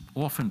 Jews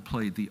often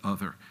played the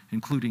other,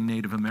 including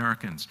Native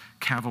Americans,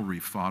 cavalry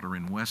fodder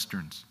in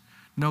Westerns.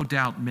 No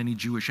doubt many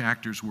Jewish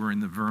actors were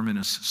in the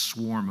verminous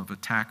swarm of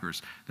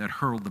attackers that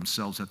hurled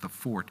themselves at the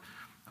fort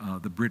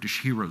the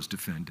British heroes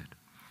defended.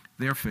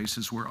 Their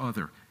faces were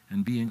other,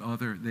 and being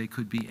other, they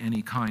could be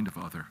any kind of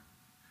other.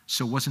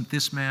 So wasn't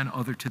this man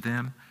other to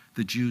them,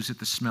 the Jews at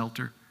the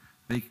smelter?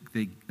 They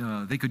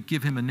could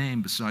give him a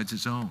name besides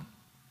his own.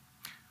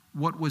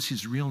 What was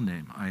his real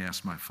name? I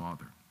asked my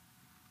father.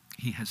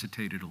 He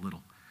hesitated a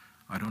little.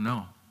 I don't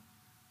know.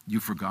 You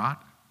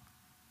forgot?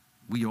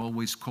 We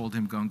always called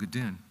him Gunga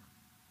Din.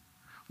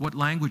 What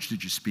language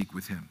did you speak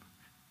with him?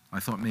 I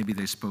thought maybe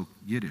they spoke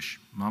Yiddish,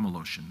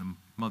 Mamaloshin, the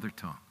mother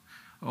tongue.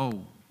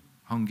 Oh,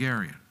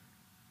 Hungarian.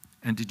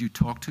 And did you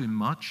talk to him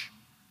much?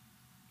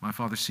 My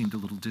father seemed a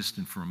little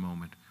distant for a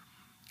moment.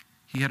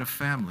 He had a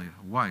family,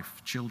 a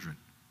wife, children.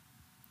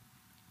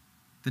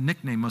 The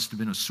nickname must have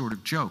been a sort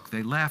of joke.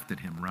 They laughed at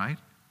him, right?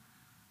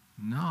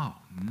 No,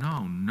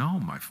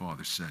 my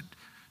father said,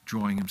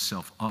 drawing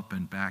himself up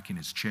and back in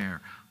his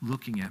chair,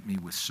 looking at me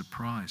with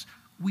surprise.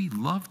 We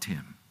loved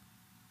him.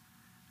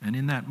 And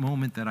in that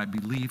moment that I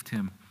believed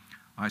him,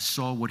 I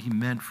saw what he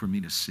meant for me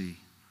to see,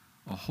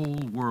 a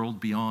whole world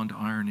beyond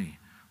irony,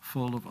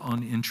 full of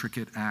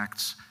unintricate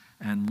acts,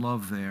 and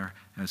love there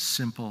as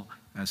simple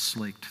as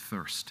slaked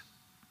thirst.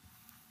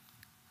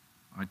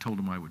 I told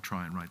him I would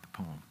try and write the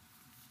poem.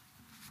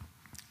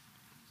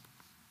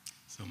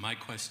 So my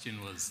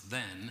question was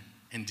then,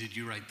 and did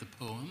you write the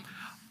poem?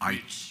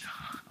 I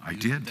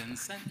did. Then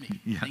sent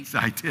me. Yes,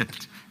 I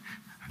did.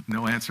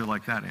 No answer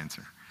like that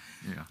answer.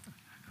 Yeah.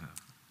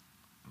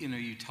 You know,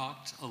 you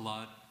talked a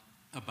lot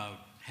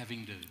about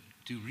having to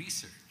do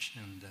research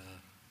and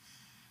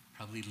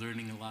probably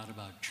learning a lot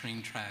about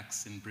train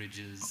tracks and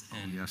bridges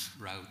and yes.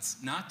 routes,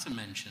 not to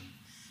mention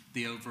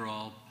the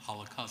overall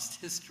Holocaust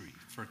history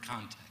for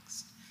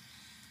context.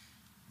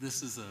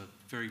 This is a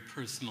very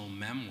personal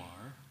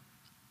memoir,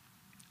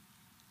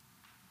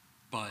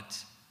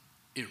 but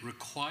it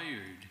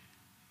required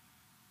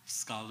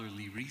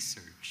scholarly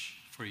research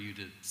for you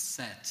to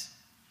set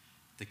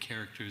the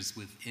characters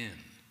within.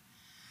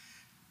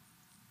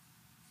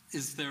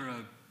 Is there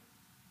a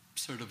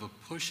sort of a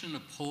push and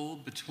a pull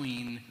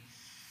between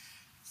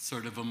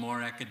sort of a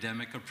more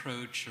academic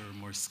approach or a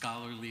more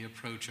scholarly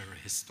approach or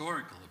a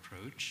historical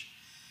approach,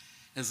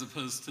 as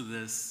opposed to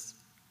this,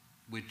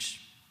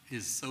 which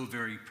is so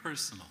very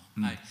personal?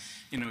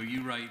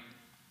 You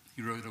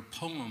wrote a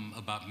poem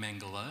about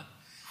Mengele,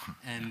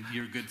 and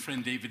your good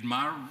friend David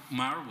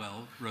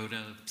Marwell wrote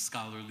a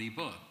scholarly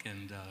book,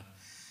 and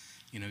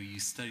you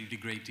studied a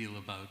great deal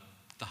about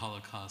the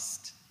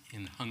Holocaust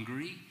in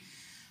Hungary.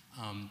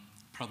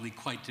 Probably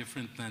quite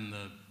different than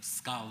the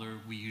scholar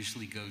we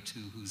usually go to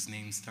whose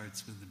name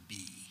starts with a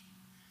B.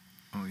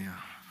 Oh, yeah.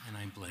 And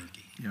I'm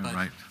blanking. Yeah,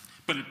 right.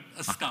 But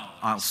a scholar.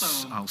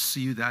 I'll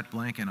see you that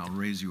blank, and I'll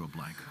raise you a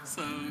blank.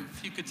 So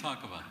if you could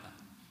talk about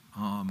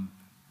that.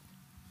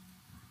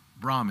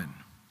 Brahmin,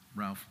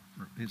 Ralph,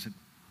 is it?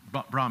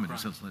 Brahmin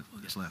is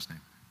his last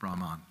name,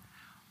 Brahman.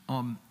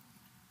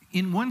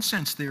 In one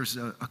sense, there's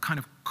a kind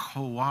of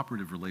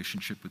cooperative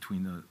relationship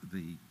between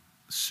the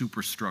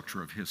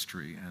superstructure of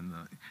history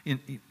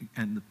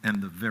and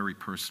the very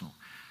personal.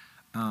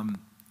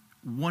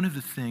 One of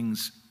the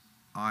things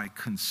I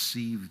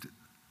conceived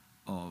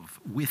of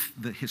with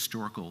the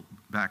historical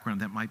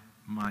background that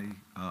my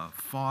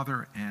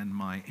father and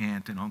my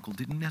aunt and uncle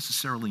didn't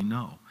necessarily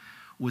know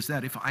was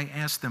that if I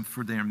asked them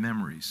for their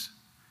memories,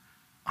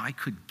 I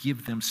could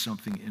give them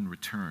something in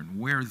return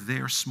where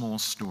their small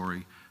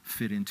story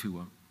fit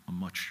into a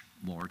much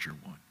larger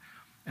one.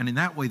 And in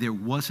that way, there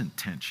wasn't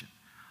tension.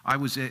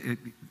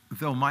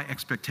 Though my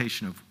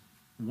expectation of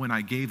when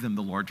I gave them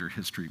the larger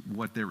history,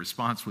 what their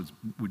response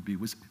would be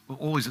was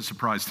always a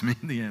surprise to me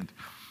in the end.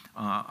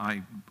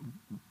 I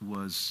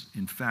was,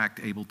 in fact,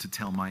 able to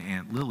tell my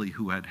Aunt Lily,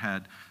 who had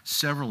had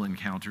several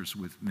encounters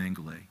with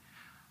Mengele,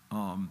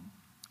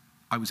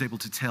 I was able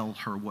to tell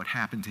her what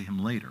happened to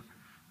him later,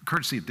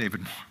 courtesy of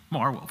David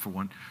Marwell, for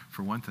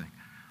one thing.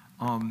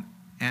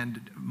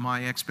 And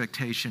my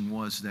expectation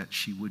was that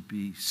she would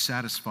be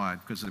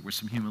satisfied because there was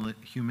some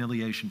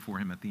humiliation for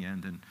him at the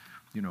end, and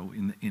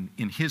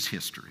in his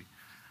history.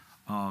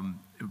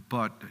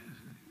 But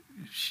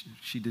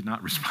she did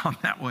not respond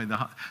that way.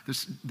 To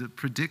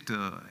predict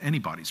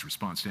anybody's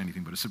response to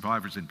anything, but a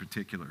survivor's in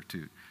particular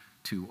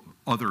to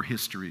other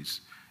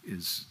histories,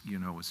 is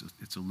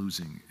it's a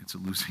losing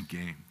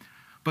game.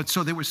 But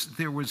so there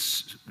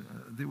was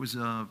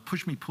a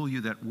push me pull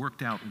you that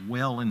worked out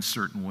well in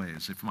certain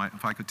ways. If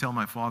I could tell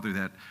my father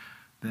that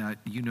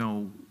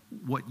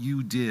what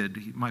you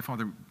did, my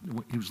father,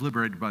 he was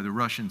liberated by the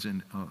Russians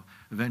and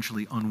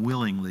eventually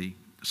unwillingly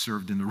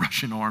served in the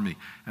Russian army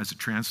as a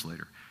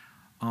translator.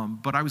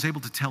 But I was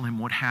able to tell him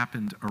what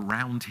happened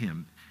around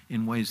him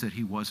in ways that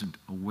he wasn't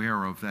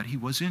aware of, that he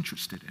was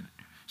interested in it.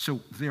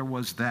 So there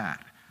was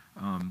that.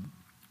 And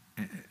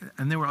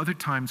there were other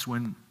times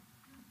when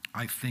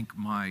I think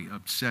my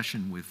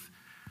obsession with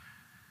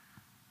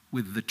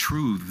the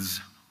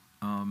truths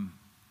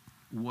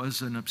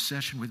was an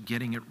obsession with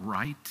getting it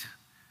right.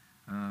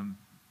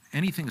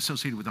 Anything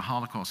associated with the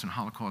Holocaust and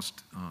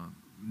Holocaust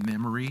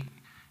memory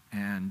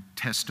and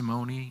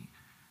testimony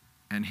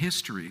and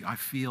history, I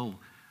feel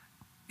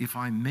if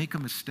I make a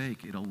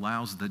mistake, it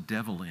allows the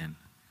devil in.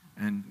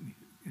 And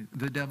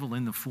the devil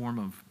in the form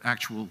of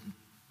actual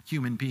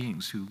human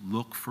beings who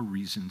look for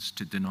reasons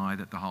to deny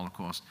that the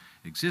Holocaust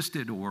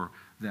existed or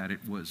that it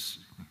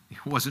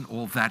wasn't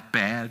all that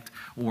bad,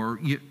 or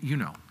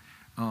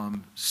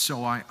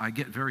so I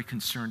get very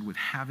concerned with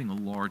having a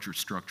larger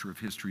structure of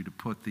history to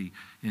put the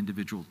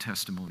individual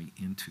testimony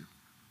into.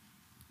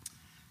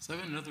 So I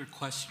have another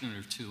question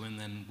or two, and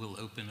then we'll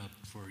open up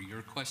for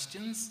your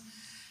questions.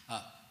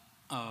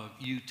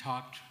 You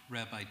talked,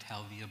 Rabbi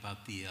Talvi,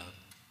 about the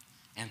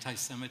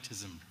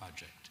anti-Semitism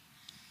project.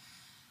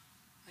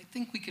 I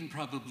think we can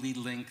probably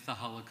link the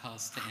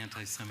Holocaust to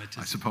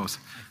anti-Semitism. I suppose.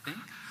 I think.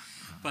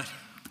 But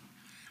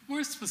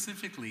more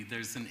specifically,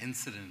 there's an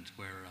incident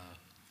where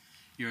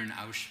you're in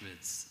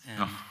Auschwitz,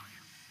 and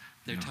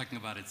they're talking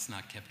about it's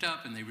not kept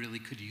up, and they really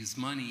could use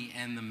money,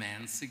 and the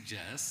man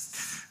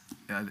suggests...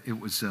 it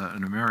was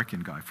an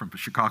American guy from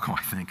Chicago,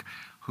 I think,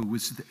 who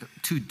was,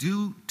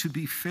 to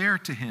be fair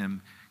to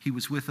him, he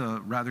was with a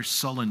rather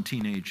sullen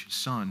teenage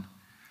son,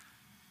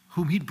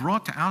 whom he'd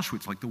brought to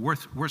Auschwitz, like the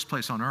worst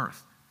place on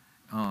earth,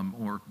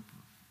 or,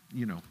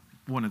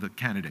 one of the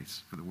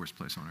candidates for the worst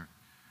place on earth.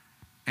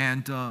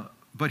 And,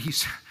 but he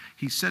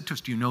said to us,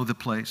 "Do you know the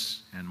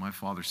place?" And my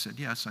father said,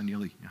 "Yes, I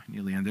nearly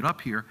ended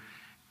up here."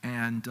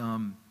 And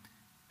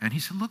he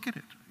said, "Look at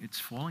it, it's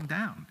falling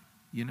down.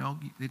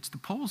 It's the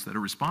Poles that are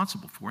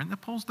responsible for it, and the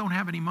Poles don't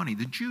have any money.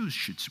 The Jews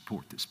should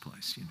support this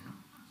place,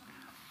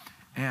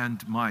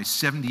 And my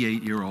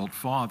 78-year-old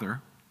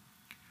father,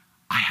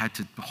 I had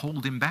to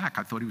hold him back.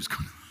 I thought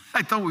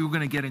we were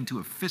going to get into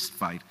a fist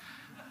fight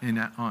in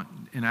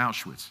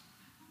Auschwitz.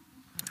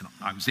 And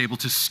I was able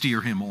to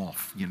steer him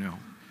off,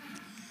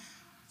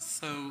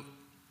 So,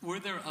 were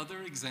there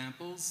other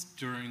examples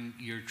during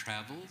your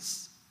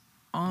travels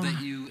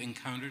that you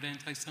encountered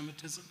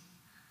anti-Semitism?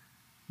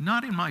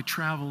 Not in my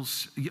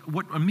travels.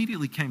 What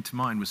immediately came to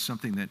mind was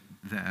something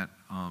that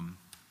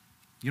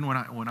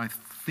when I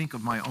think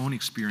of my own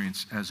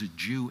experience as a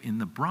Jew in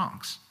the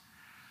Bronx,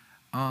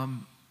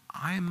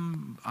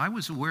 I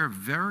was aware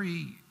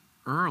very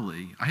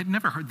early. I had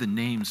never heard the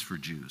names for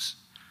Jews,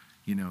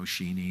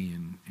 Sheeny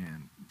and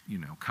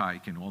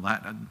Kike and all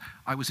that. And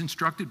I was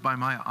instructed by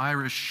my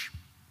Irish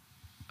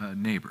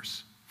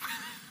neighbors.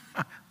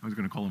 I was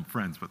going to call them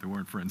friends, but they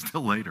weren't friends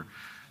till later,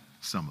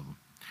 some of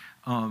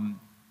them.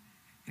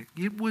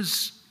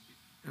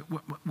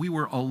 We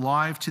were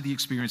alive to the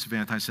experience of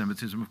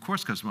anti-Semitism, of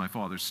course, because of my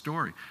father's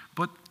story,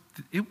 but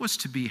it was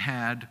to be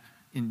had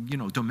in,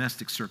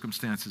 domestic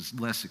circumstances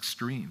less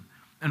extreme.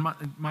 And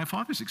my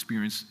father's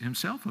experience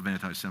himself of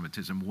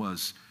anti-Semitism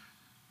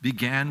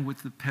began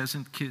with the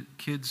peasant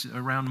kids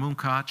around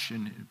Munkac,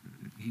 and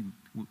he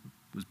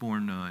was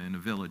born in a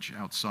village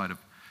outside of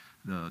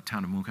the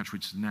town of Munkac,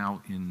 which is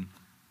now in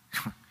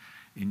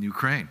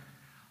Ukraine.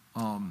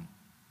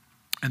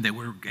 And they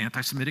were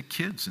anti-Semitic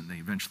kids, and they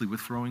eventually were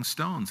throwing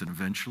stones, and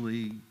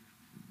eventually,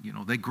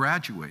 they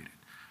graduated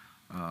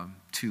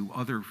to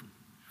other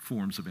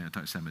forms of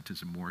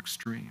anti-Semitism, more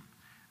extreme.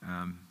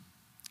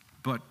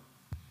 But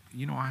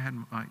I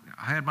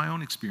had my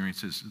own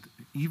experiences,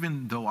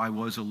 even though I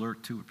was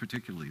alert to it,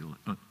 particularly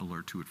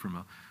alert to it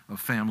from a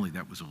family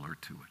that was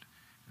alert to it.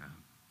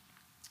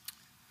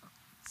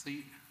 So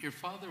your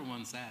father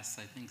once asked,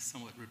 I think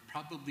somewhat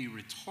probably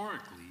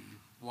rhetorically,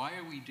 why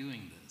are we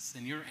doing this?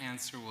 And your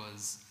answer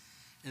was,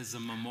 as a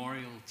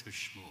memorial to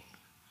Shmuel.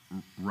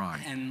 Right.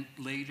 And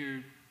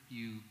later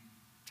you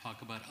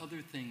talk about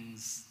other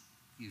things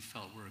you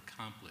felt were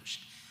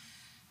accomplished.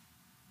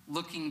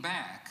 Looking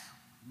back,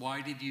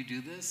 why did you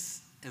do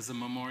this as a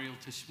memorial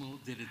to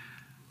Shmuel? Did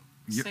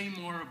it say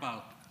more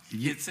about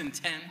its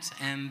intent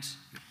and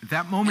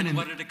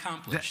what it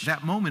accomplished?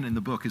 That moment in the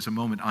book is a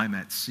moment I'm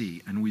at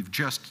sea, and we've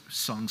just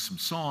sung some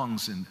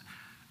songs, and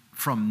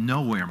from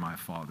nowhere my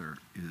father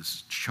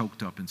is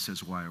choked up and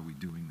says, "Why are we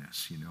doing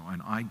this?"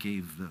 And I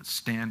gave the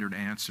standard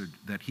answer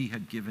that he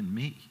had given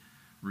me,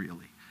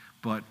 really.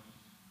 But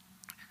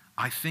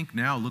I think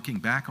now, looking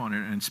back on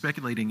it and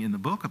speculating in the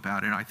book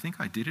about it, I think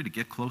I did it to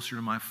get closer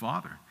to my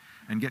father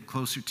and get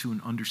closer to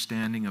an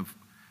understanding of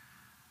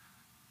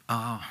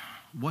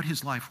what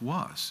his life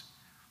was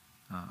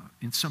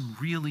in some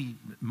really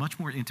much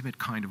more intimate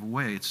kind of a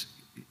way.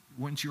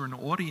 once you're an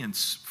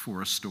audience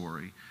for a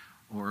story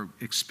or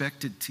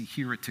expected to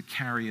hear it to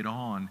carry it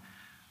on,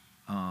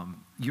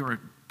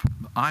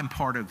 I'm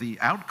part of the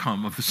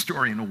outcome of the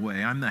story in a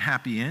way. I'm the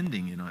happy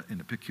ending in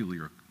a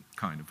peculiar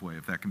kind of way,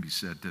 if that can be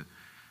said to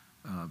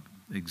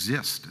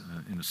exist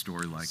in a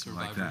story like that.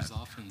 Survivors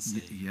often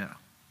say.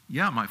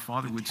 Yeah. My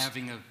father would.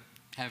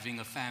 Having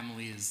a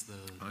family is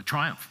a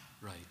triumph.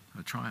 Right.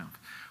 A triumph.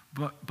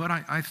 But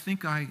I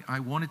think I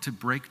wanted to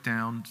break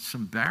down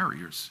some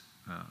barriers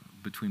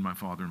between my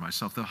father and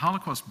myself. The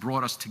Holocaust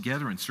brought us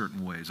together in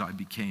certain ways. I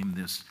became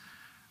this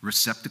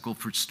receptacle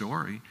for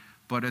story,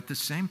 but at the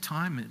same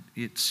time,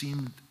 it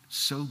seemed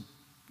so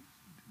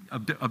a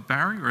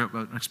barrier,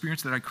 an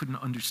experience that I couldn't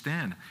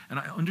understand. And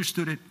I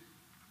understood it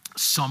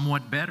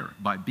somewhat better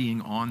by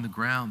being on the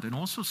ground and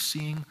also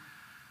seeing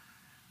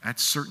at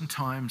certain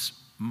times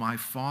my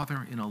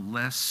father in a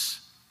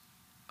less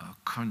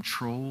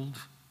controlled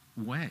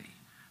way.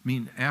 I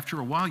mean, after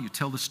a while, you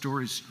tell the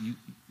stories,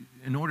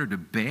 in order to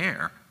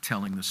bear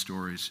telling the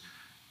stories,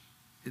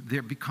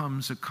 there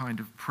becomes a kind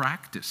of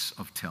practice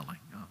of telling,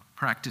 a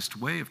practiced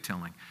way of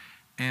telling.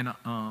 And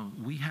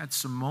we had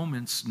some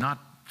moments, not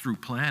through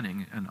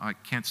planning, and I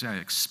can't say I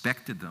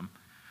expected them,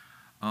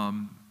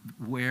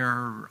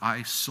 where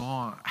I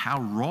saw how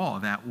raw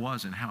that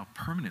was and how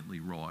permanently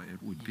raw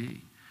it would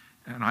be.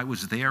 And I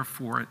was there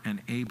for it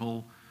and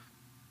able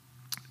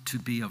to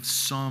be of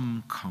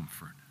some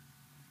comfort.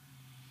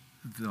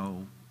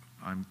 Though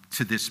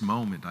to this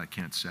moment, I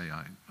can't say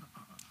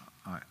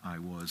I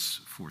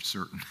was for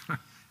certain.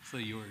 So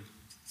you were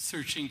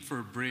searching for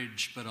a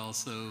bridge, but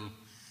also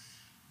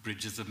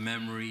bridges of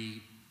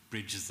memory,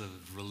 bridges of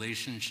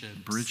relationships.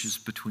 Bridges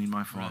between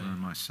my father and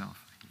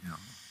myself, yeah.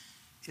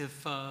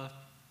 If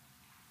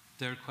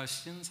there are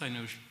questions, I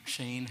know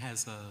Shane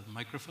has a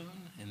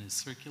microphone and is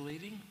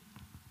circulating.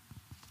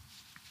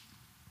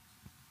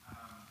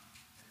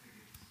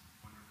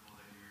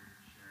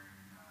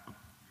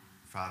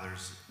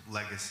 Father's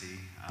legacy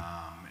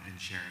and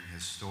sharing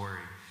his story.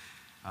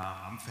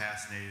 I'm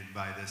fascinated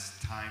by this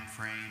time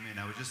frame, and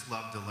I would just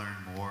love to learn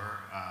more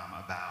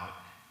about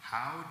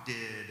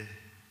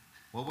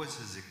what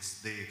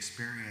was the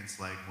experience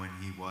like when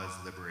he was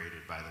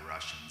liberated by the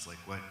Russians? Like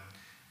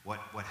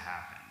what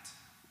happened?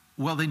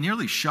 Well, they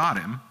nearly shot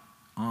him.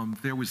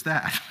 There was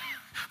that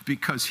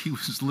because he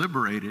was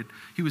liberated.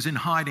 He was in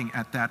hiding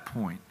at that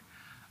point,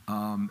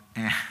 and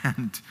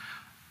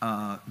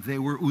they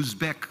were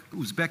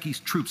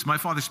Uzbeki troops. My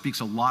father speaks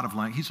a lot of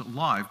language. He's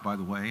alive, by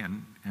the way,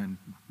 and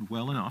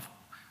well enough,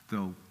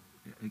 though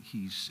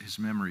his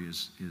memory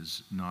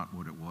is not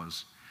what it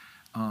was.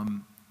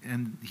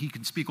 And he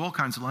can speak all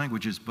kinds of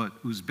languages,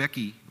 but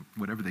Uzbeki,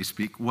 whatever they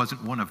speak,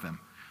 wasn't one of them.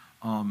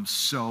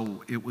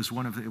 So it was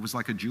it was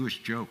like a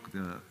Jewish joke.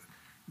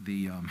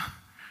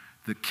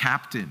 The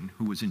captain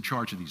who was in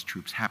charge of these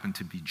troops happened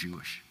to be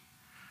Jewish.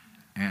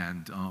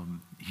 And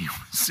he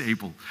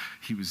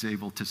was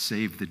able to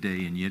save the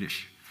day in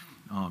Yiddish,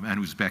 and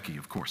Uzbeki,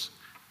 of course.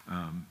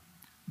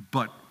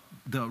 But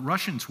the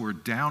Russians were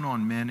down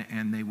on men,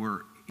 and they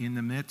were in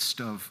the midst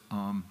of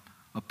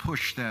a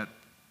push that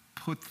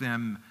put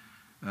them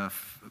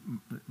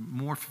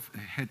more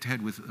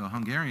head-to-head with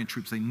Hungarian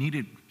troops. They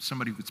needed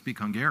somebody who could speak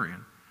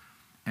Hungarian,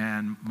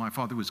 and my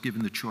father was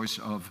given the choice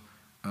of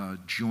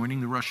joining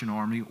the Russian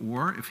army,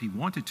 or if he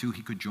wanted to,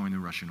 he could join the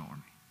Russian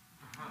army.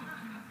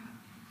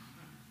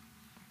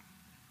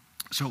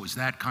 So it was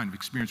that kind of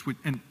experience.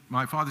 And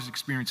my father's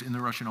experience in the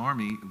Russian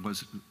army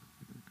was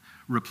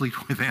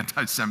replete with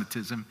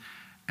anti-Semitism,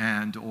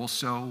 and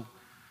also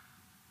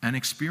an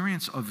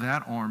experience of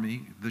that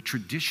army, the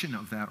tradition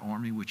of that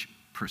army, which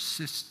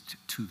persists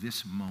to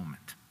this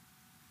moment.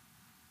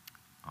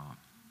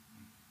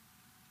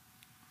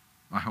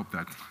 I hope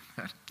that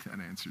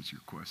answers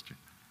your question.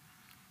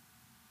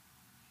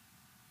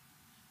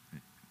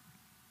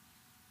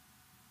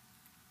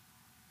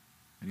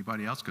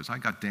 Anybody else? Because I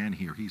got Dan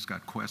here. He's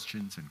got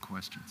questions and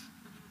questions.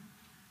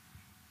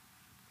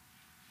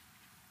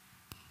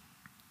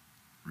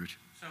 Rich?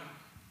 So,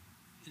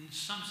 in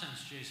some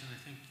sense, Jason, I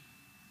think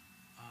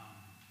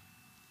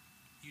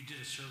you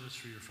did a service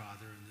for your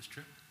father in this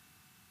trip.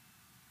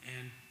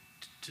 And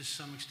to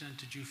some extent,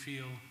 did you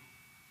feel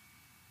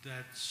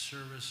that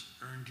service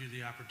earned you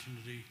the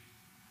opportunity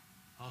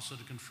also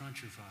to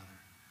confront your father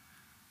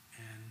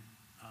and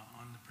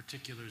on the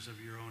particulars of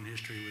your own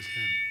history with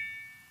him?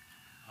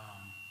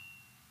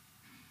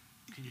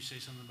 Can you say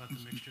something about the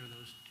mixture of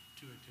those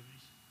two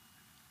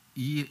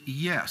activities?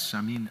 Yes.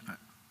 I mean,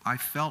 I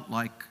felt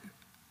like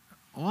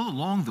all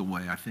along the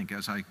way, I think,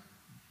 as I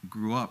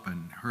grew up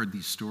and heard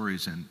these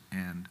stories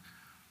and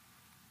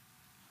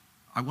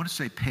I want to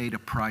say paid a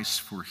price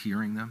for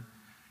hearing them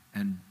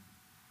and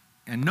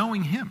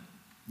knowing him,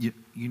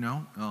 you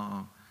know,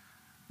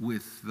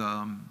 with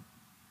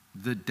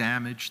the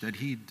damage that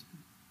he'd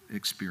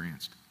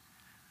experienced.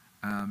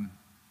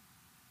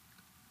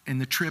 And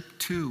the trip,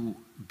 too,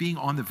 being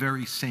on the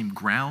very same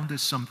ground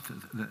as some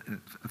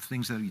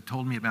things that he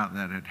told me about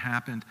that had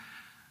happened,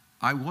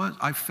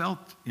 I felt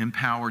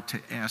empowered to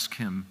ask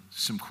him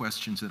some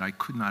questions that I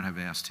could not have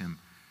asked him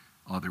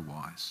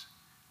otherwise.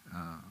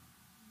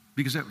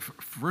 Because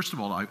first of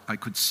all, I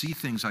could see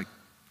things I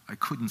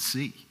couldn't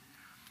see.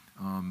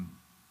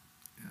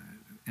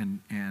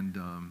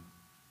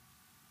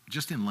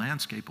 Just in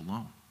landscape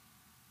alone,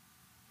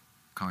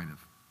 kind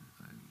of.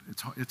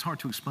 It's hard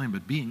to explain,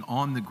 but being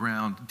on the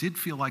ground did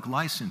feel like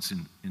license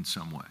in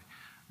some way.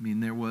 I mean,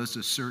 there was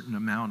a certain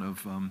amount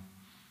of, I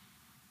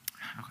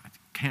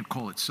can't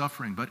call it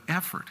suffering, but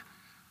effort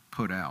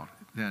put out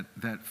that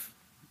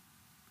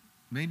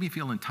made me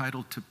feel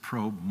entitled to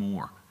probe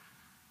more.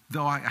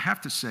 Though I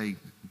have to say,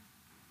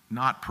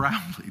 not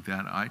proudly,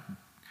 that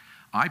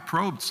I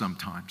probed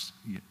sometimes,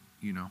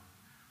 you know.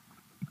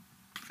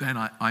 And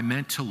I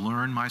meant to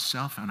learn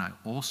myself, and I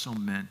also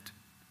meant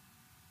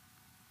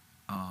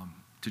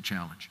to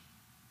challenge.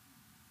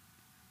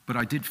 But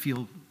I did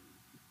feel,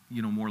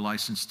 more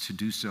licensed to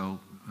do so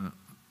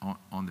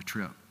on the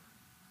trip.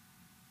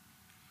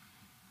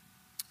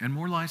 And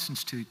more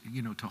licensed to,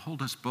 to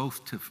hold us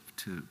both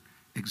to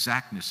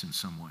exactness in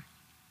some way.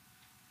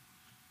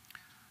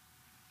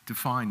 To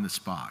find the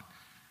spot,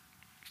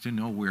 to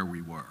know where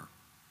we were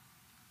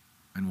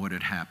and what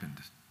had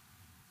happened.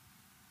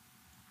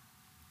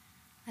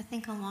 I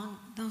think along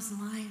those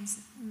lines,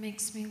 it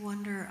makes me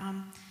wonder,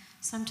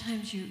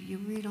 sometimes you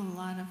read a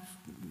lot of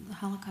the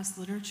Holocaust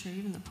literature,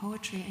 even the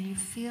poetry, and you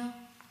feel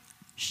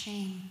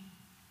shame,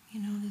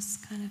 this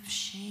kind of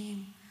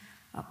shame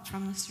up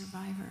from the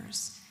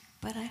survivors.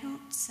 But I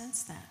don't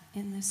sense that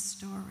in this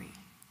story,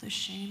 the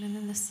shame. And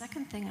then the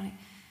second thing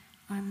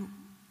I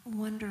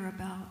wonder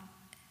about,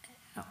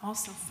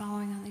 also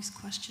following on these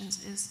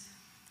questions, is,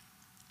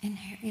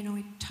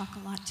 we talk a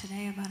lot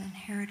today about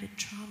inherited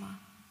trauma.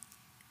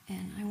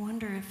 And I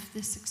wonder if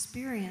this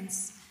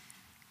experience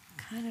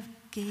kind of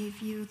gave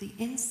you the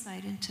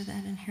insight into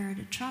that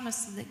inherited trauma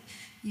so that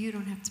you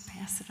don't have to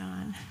pass it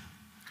on.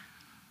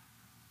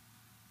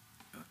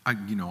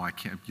 I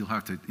can't, you'll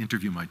have to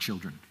interview my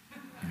children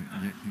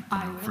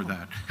for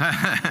that.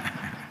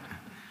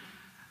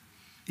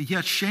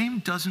 Yet shame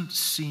doesn't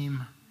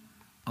seem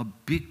a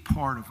big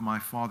part of my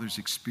father's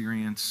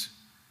experience,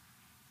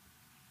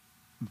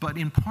 but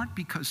in part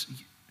because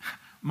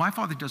my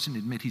father doesn't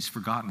admit he's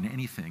forgotten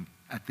anything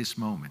at this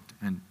moment,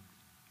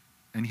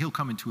 and he'll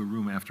come into a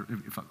room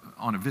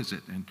on a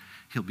visit, and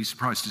he'll be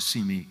surprised to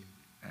see me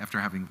after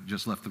having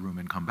just left the room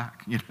and come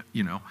back.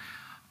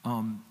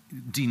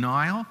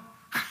 Denial,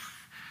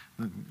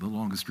 the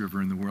longest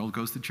river in the world,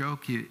 goes the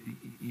joke.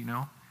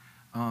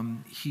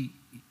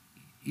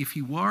 If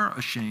he were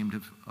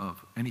ashamed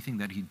of anything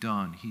that he'd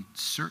done, he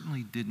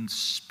certainly didn't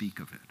speak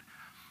of it,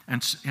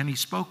 and he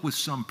spoke with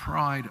some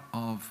pride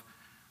of.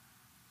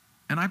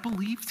 And I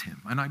believed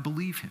him, and I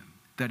believe him,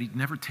 that he'd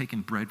never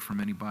taken bread from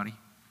anybody,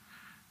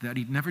 that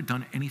he'd never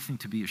done anything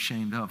to be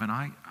ashamed of. And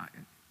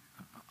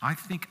I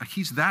think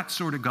he's that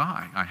sort of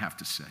guy, I have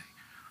to say.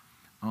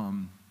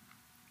 And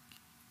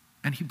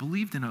he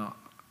believed in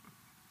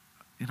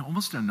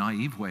almost a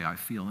naive way, I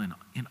feel,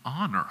 in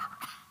honor.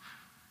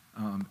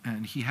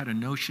 And he had a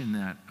notion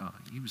that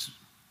he was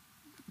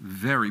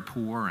very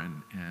poor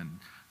and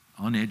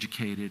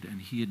uneducated,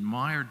 and he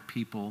admired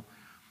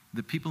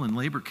the people in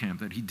labor camp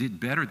that he did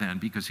better than,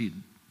 because he'd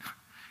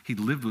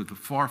lived with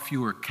far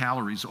fewer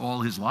calories all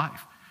his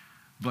life.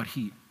 But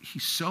he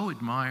so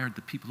admired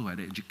the people who had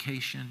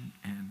education,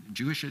 and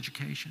Jewish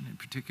education in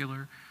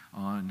particular,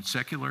 and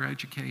secular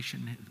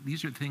education.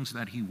 These are things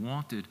that he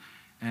wanted,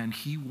 and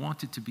he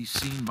wanted to be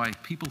seen by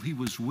people he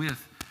was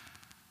with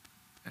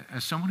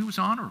as someone who was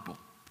honorable,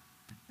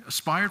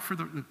 aspired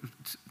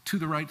to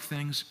the right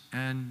things,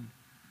 and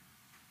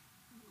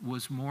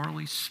was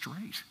morally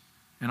straight.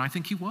 And I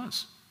think he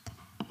was.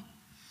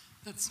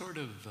 That's sort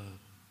of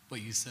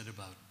what you said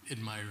about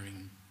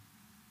admiring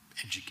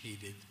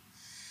educated.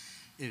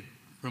 It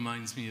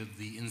reminds me of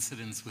the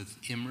incidents with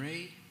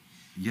Imre,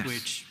 Yes.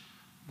 which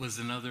was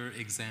another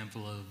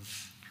example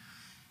of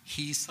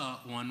he saw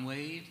it one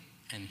way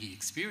and he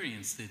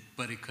experienced it,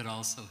 but it could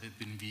also have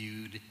been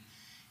viewed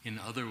in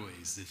other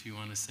ways, if you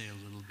want to say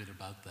a little bit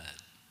about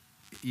that.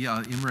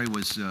 Yeah, Imre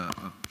was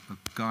a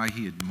guy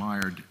he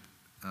admired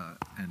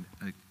and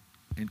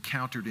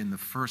encountered in the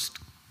first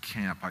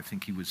camp I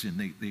think he was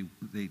in.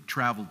 They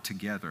traveled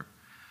together.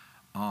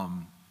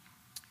 And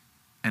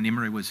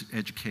Imre was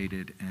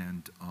educated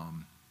and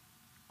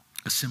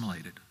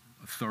assimilated,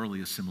 a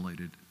thoroughly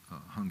assimilated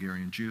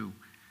Hungarian Jew.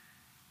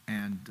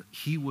 And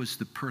he was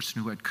the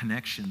person who had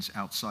connections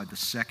outside the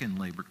second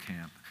labor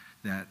camp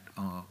that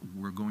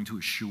were going to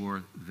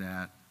assure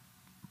that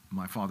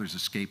my father's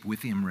escape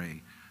with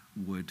Imre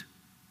would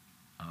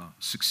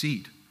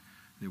succeed.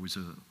 There was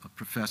a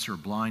professor, a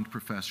blind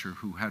professor,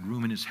 who had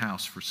room in his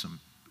house for some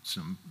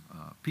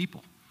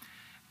people.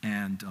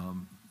 And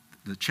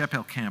the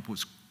Csepel camp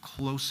was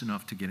close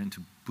enough to get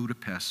into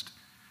Budapest.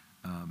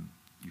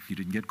 If you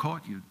didn't get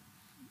caught, you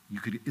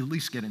could at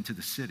least get into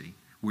the city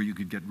where you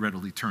could get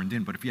readily turned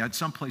in. But if you had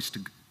some place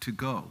to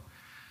go.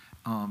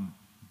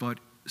 But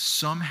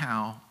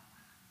somehow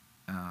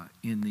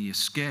in the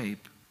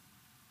escape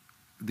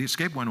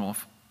went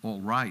off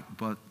all right,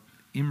 but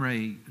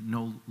Imre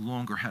no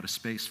longer had a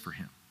space for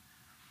him.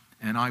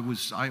 And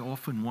I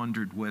often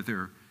wondered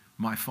whether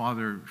my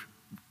father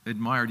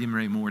admired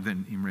Imre more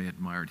than Imre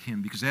admired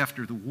him, because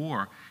after the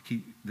war,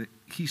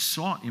 he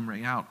sought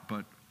Imre out,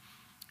 but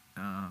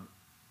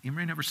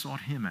Imre never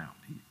sought him out.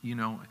 You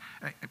know,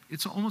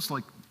 it's almost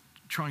like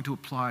trying to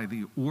apply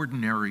the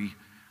ordinary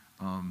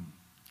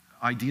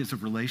ideas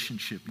of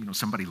relationship. You know,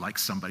 somebody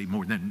likes somebody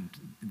more than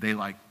they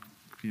like,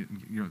 you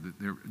know,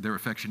 their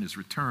affection is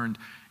returned.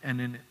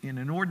 And in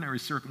an ordinary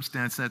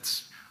circumstance,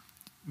 that's,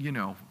 you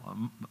know,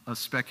 a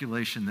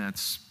speculation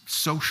that's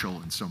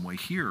social in some way.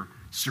 Here,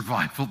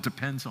 survival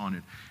depends on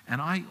it.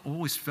 And I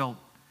always felt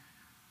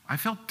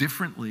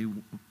differently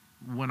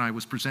when I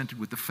was presented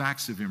with the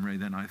facts of Imre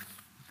than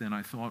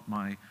I thought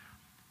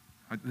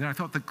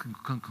the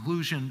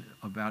conclusion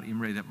about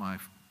Imre that my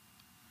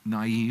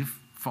naive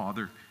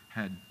father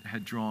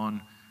had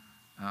drawn.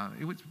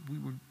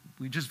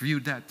 We just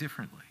viewed that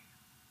differently.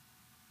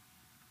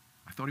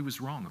 I thought he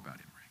was wrong about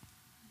Imre.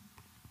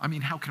 I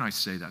mean, how can I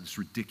say that? It's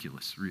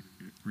ridiculous,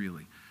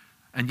 really.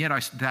 And yet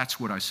that's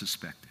what I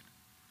suspected,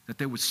 that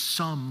there was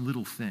some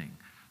little thing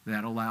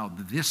that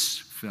allowed this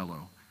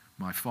fellow,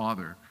 my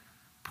father,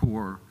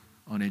 poor,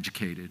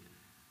 uneducated,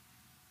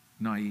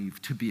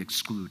 naive, to be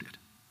excluded.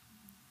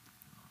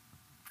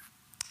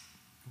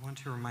 I want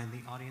to remind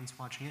the audience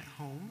watching at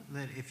home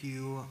that if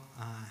you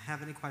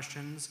have any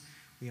questions,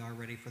 we are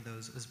ready for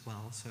those as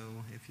well. So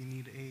if you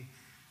need a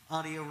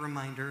audio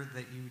reminder,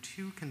 that you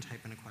too can type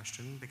in a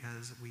question,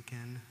 because we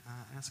can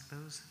ask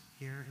those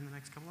here in the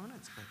next couple of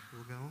minutes. But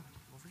we'll go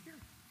over here.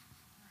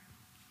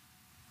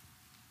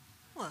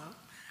 Hello.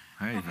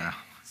 Hey, okay. Val.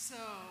 So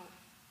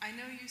I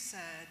know you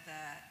said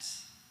that,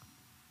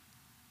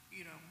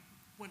 you know,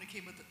 when it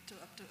came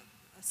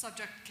a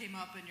subject came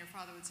up and your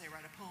father would say,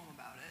 write a poem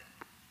about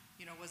it.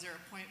 You know, was there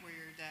a point where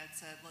your dad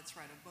said, let's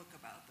write a book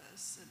about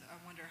this? And I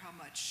wonder how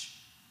much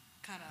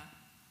kind of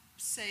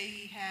say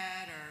he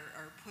had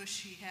or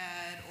push he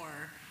had,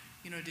 or,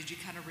 you know, did you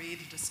kind of read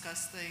and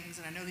discuss things?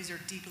 And I know these are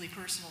deeply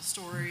personal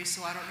stories,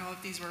 so I don't know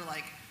if these were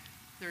like,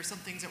 there are some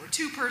things that were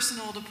too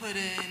personal to put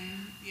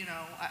in, you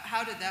know,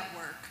 how did that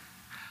work?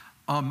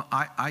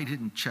 I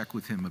didn't check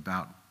with him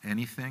about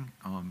anything.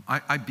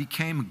 I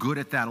became good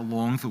at that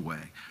along the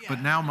way. Yeah.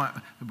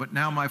 But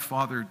now my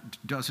father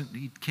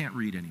he can't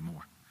read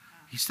anymore.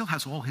 He still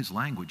has all his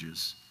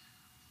languages.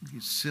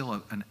 He's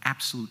still an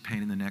absolute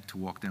pain in the neck to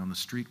walk down the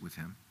street with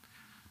him,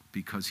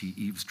 because he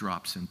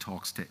eavesdrops and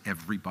talks to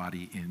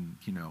everybody in,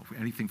 you know,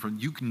 anything from,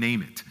 you can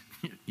name it,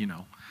 you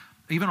know.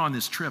 Even on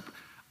this trip,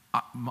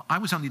 I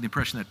was under the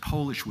impression that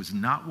Polish was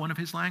not one of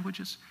his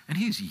languages, and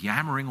he's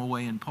yammering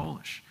away in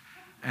Polish.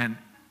 And,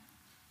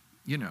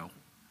 you know,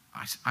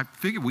 I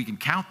figure we can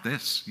count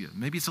this. You know,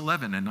 maybe it's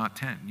 11 and not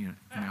 10, you know.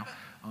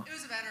 But it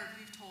was a matter of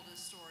you've told his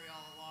story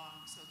all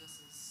along, so this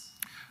is...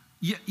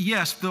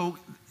 Yes, though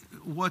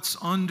what's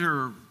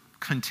under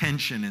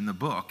contention in the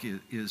book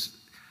is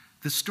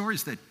the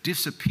stories that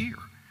disappear,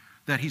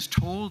 that he's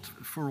told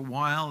for a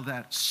while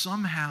that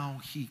somehow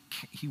he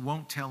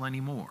won't tell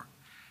anymore.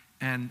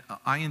 And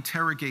I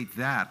interrogate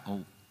that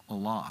a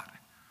lot.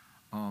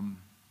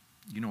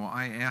 You know,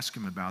 I ask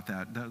him about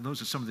that.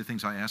 Those are some of the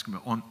things I ask him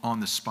about on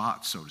the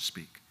spot, so to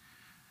speak.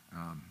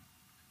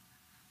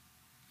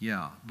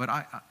 Yeah, but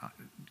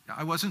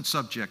I wasn't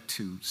subject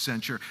to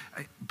censure.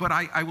 But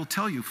I will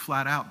tell you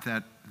flat out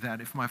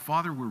that if my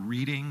father were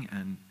reading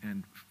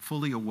and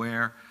fully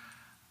aware,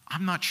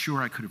 I'm not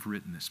sure I could have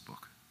written this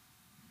book.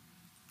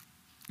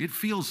 It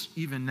feels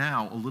even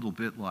now a little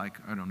bit like,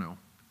 I don't know,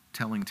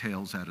 telling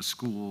tales at a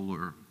school,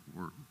 or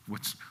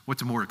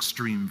what's a more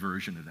extreme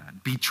version of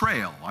that?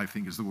 Betrayal, I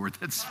think, is the word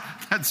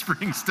that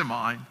springs to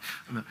mind.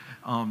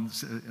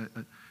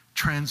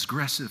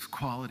 Transgressive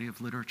quality of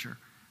literature.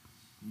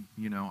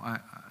 You know,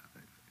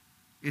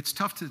 it's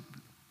tough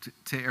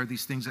to air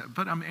these things out,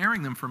 but I'm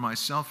airing them for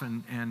myself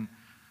and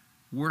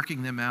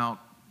working them out.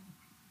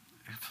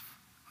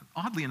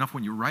 Oddly enough,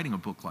 when you're writing a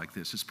book like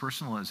this, as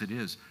personal as it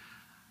is,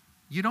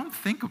 you don't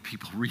think of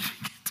people reading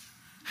it.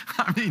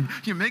 I mean,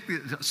 you make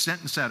a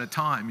sentence at a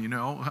time, you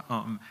know,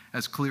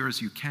 as clear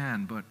as you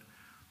can, but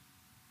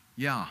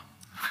yeah.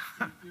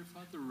 Your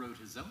father wrote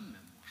his own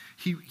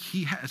memoir.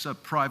 He has a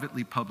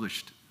privately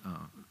published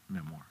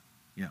memoir,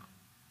 yeah.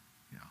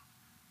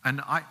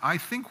 And I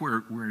think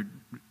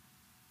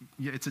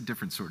it's a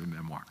different sort of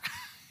memoir,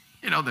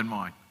 you know, than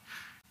mine.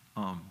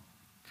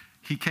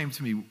 He came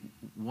to me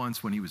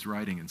once when he was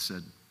writing and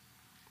said,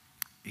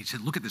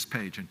 look at this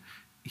page, and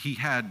he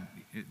had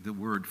the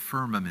word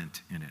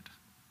firmament in it.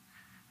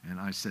 And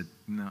I said,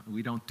 no,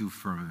 we don't do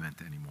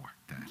firmament anymore,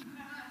 Dad.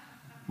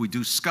 We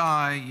do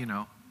sky, you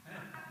know,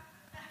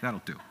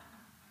 that'll do.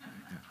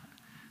 Yeah.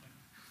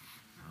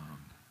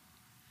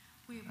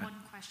 We have one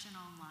question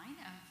online.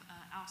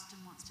 Alston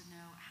wants to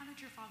know, how did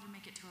your father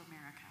make it to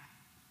America?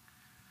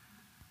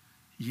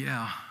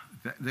 Yeah,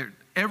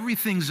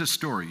 everything's a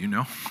story, you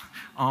know.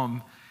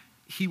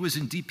 He was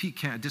in DP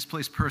camp,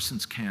 displaced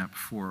persons camp,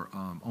 for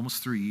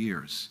almost 3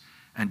 years,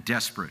 and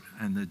desperate.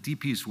 And the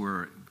DPs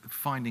were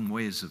finding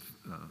ways of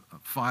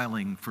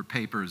filing for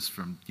papers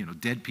from, you know,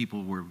 dead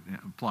people were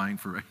applying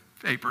for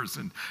papers,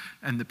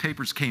 and the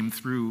papers came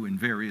through in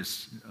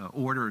various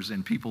orders,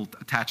 and people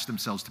attached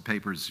themselves to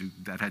papers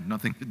that had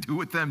nothing to do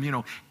with them,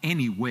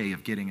 any way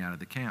of getting out of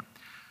the camp.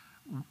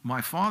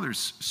 My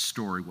father's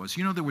story was,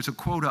 there was a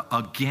quota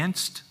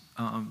against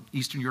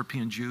Eastern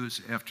European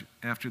Jews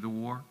after the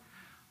war.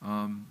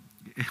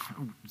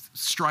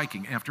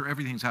 Striking, after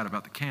everything's out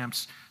about the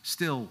camps,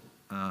 still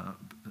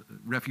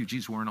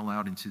refugees weren't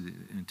allowed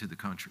into the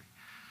country.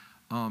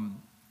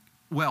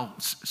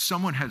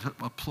 Someone had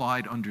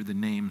applied under the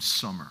name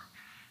Sommer,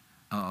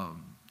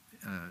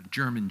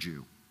 German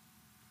Jew.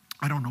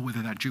 I don't know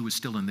whether that Jew was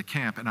still in the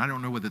camp, and I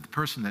don't know whether the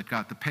person that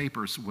got the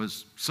papers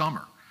was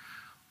Sommer,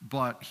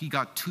 but he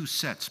got 2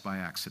 sets by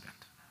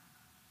accident.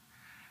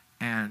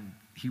 And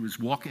he was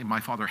walking, my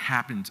father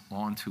happened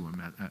onto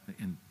him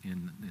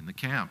in the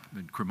camp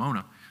in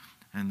Cremona,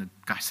 and the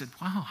guy said,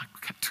 "Wow, I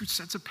got 2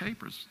 sets of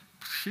papers."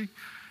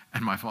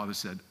 And my father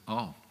said,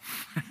 "Oh,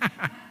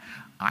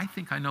 I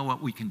think I know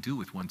what we can do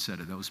with 1 set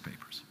of those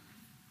papers."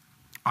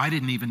 I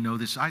didn't even know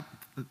this. I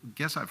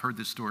guess I've heard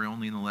this story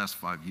only in the last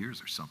 5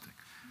 years or something.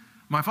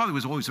 My father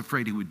was always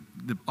afraid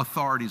the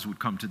authorities would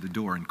come to the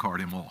door and cart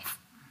him off.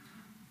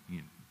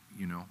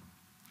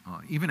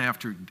 Even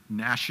after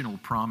national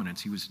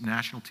prominence, he was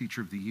National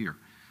Teacher of the Year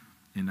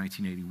in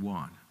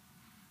 1981.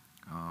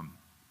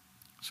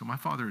 So my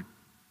father's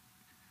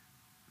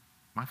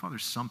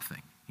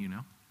something,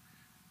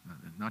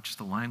 not just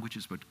the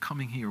languages, but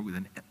coming here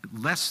with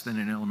less than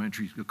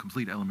a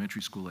complete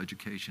elementary school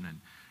education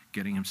and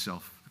getting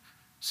himself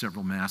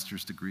several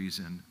master's degrees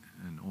and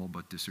all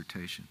but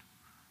dissertation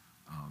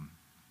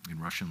in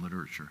Russian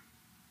literature.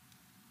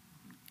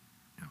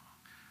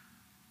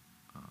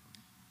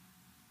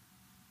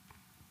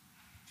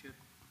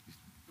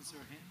 Was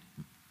there a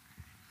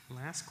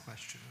hand? Last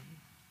question.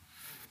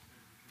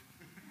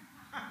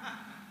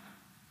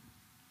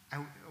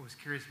 I was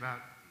curious about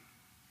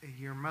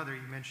your mother.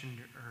 You mentioned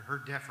her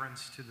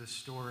deference to the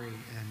story,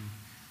 and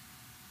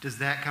does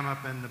that come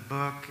up in the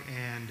book?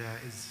 And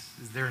is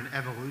there an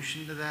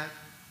evolution to that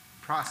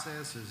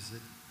process?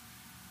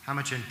 How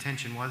much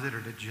intention was it,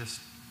 or did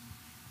just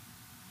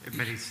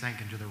everybody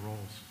sank into the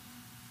roles?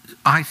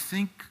 I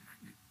think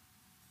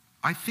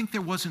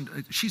there wasn't.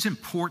 She's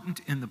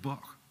important in the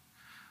book.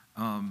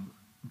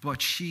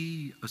 But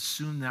she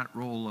assumed that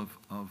role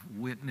of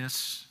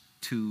witness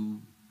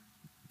to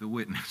the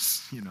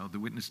witness, the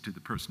witness to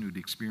the person who'd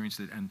experienced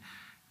it, and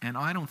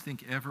I don't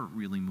think ever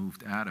really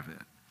moved out of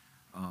it.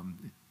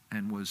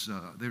 And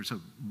there's a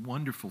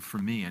wonderful, for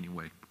me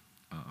anyway,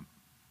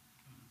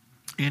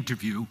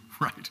 interview,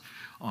 right?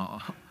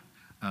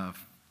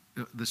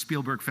 The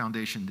Spielberg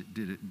Foundation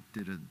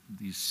did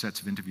these sets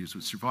of interviews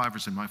with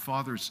survivors, and my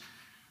father's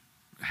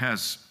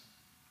has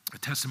a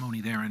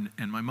testimony there,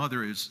 and my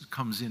mother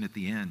comes in at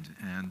the end,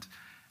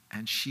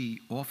 and she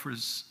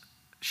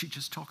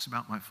just talks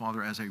about my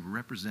father as a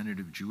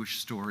representative Jewish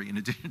story, in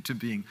addition to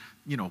being,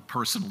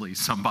 personally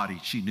somebody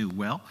she knew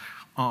well,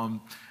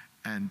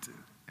 and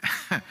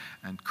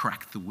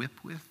cracked the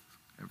whip with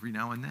every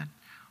now and then.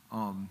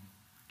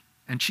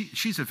 And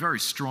she's a very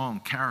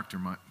strong character,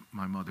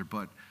 my mother,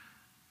 but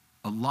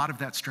a lot of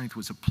that strength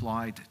was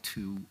applied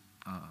to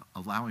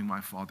allowing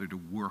my father to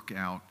work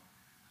out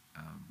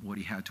what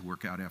he had to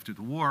work out after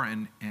the war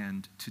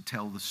and to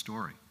tell the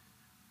story.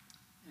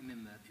 And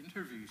in that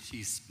interview,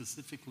 she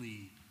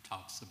specifically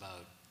talks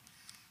about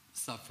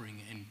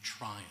suffering and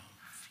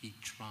triumph. He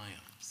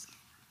triumphs.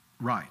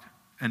 Right.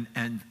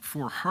 And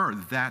for her,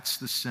 that's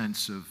the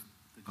sense of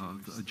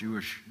a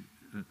Jewish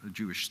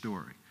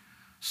story.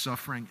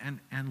 Suffering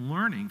and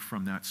learning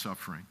from that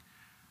suffering.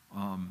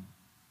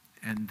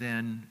 And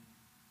then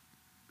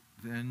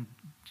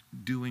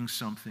doing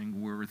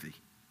something worthy.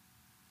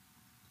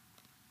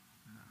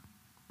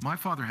 My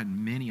father had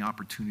many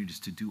opportunities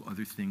to do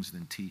other things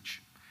than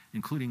teach,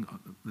 including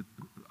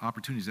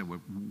opportunities that were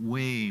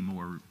way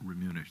more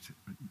remunerative.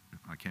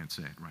 I can't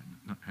say it right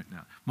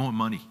now. More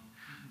money,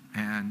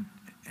 and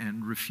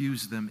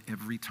refused them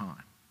every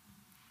time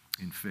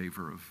in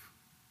favor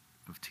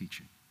of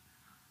teaching.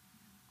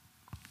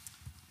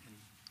 Any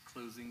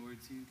closing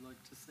words you'd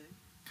like to say?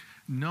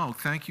 No,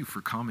 thank you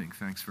for coming.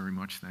 Thanks very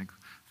much.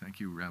 Thank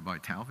you, Rabbi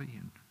Talvi,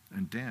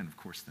 and Dan, of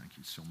course. Thank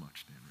you so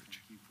much, Dan Reich.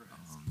 Thank you for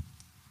asking.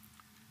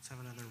 Let's have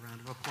another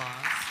round of applause.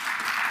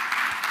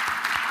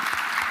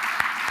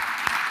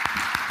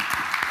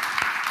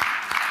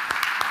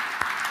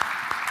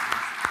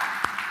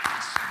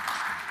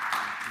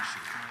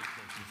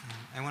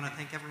 I want to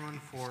thank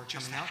everyone for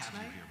coming out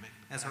tonight.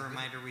 As a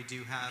reminder, we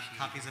do have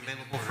copies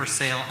available for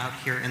sale out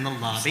here in the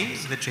lobby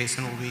that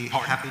Jason will be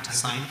happy to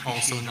sign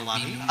also in the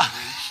lobby.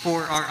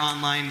 For our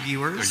online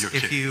viewers,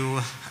 if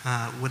you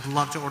would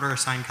love to order a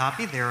signed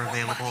copy, they're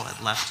available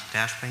at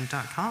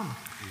left-bank.com.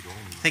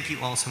 Thank you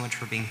all so much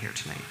for being here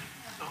tonight.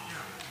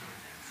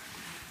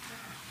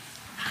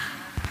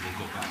 We'll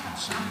go back and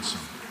sign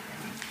some.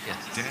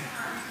 Yes. Dan,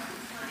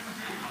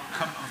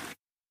 come on.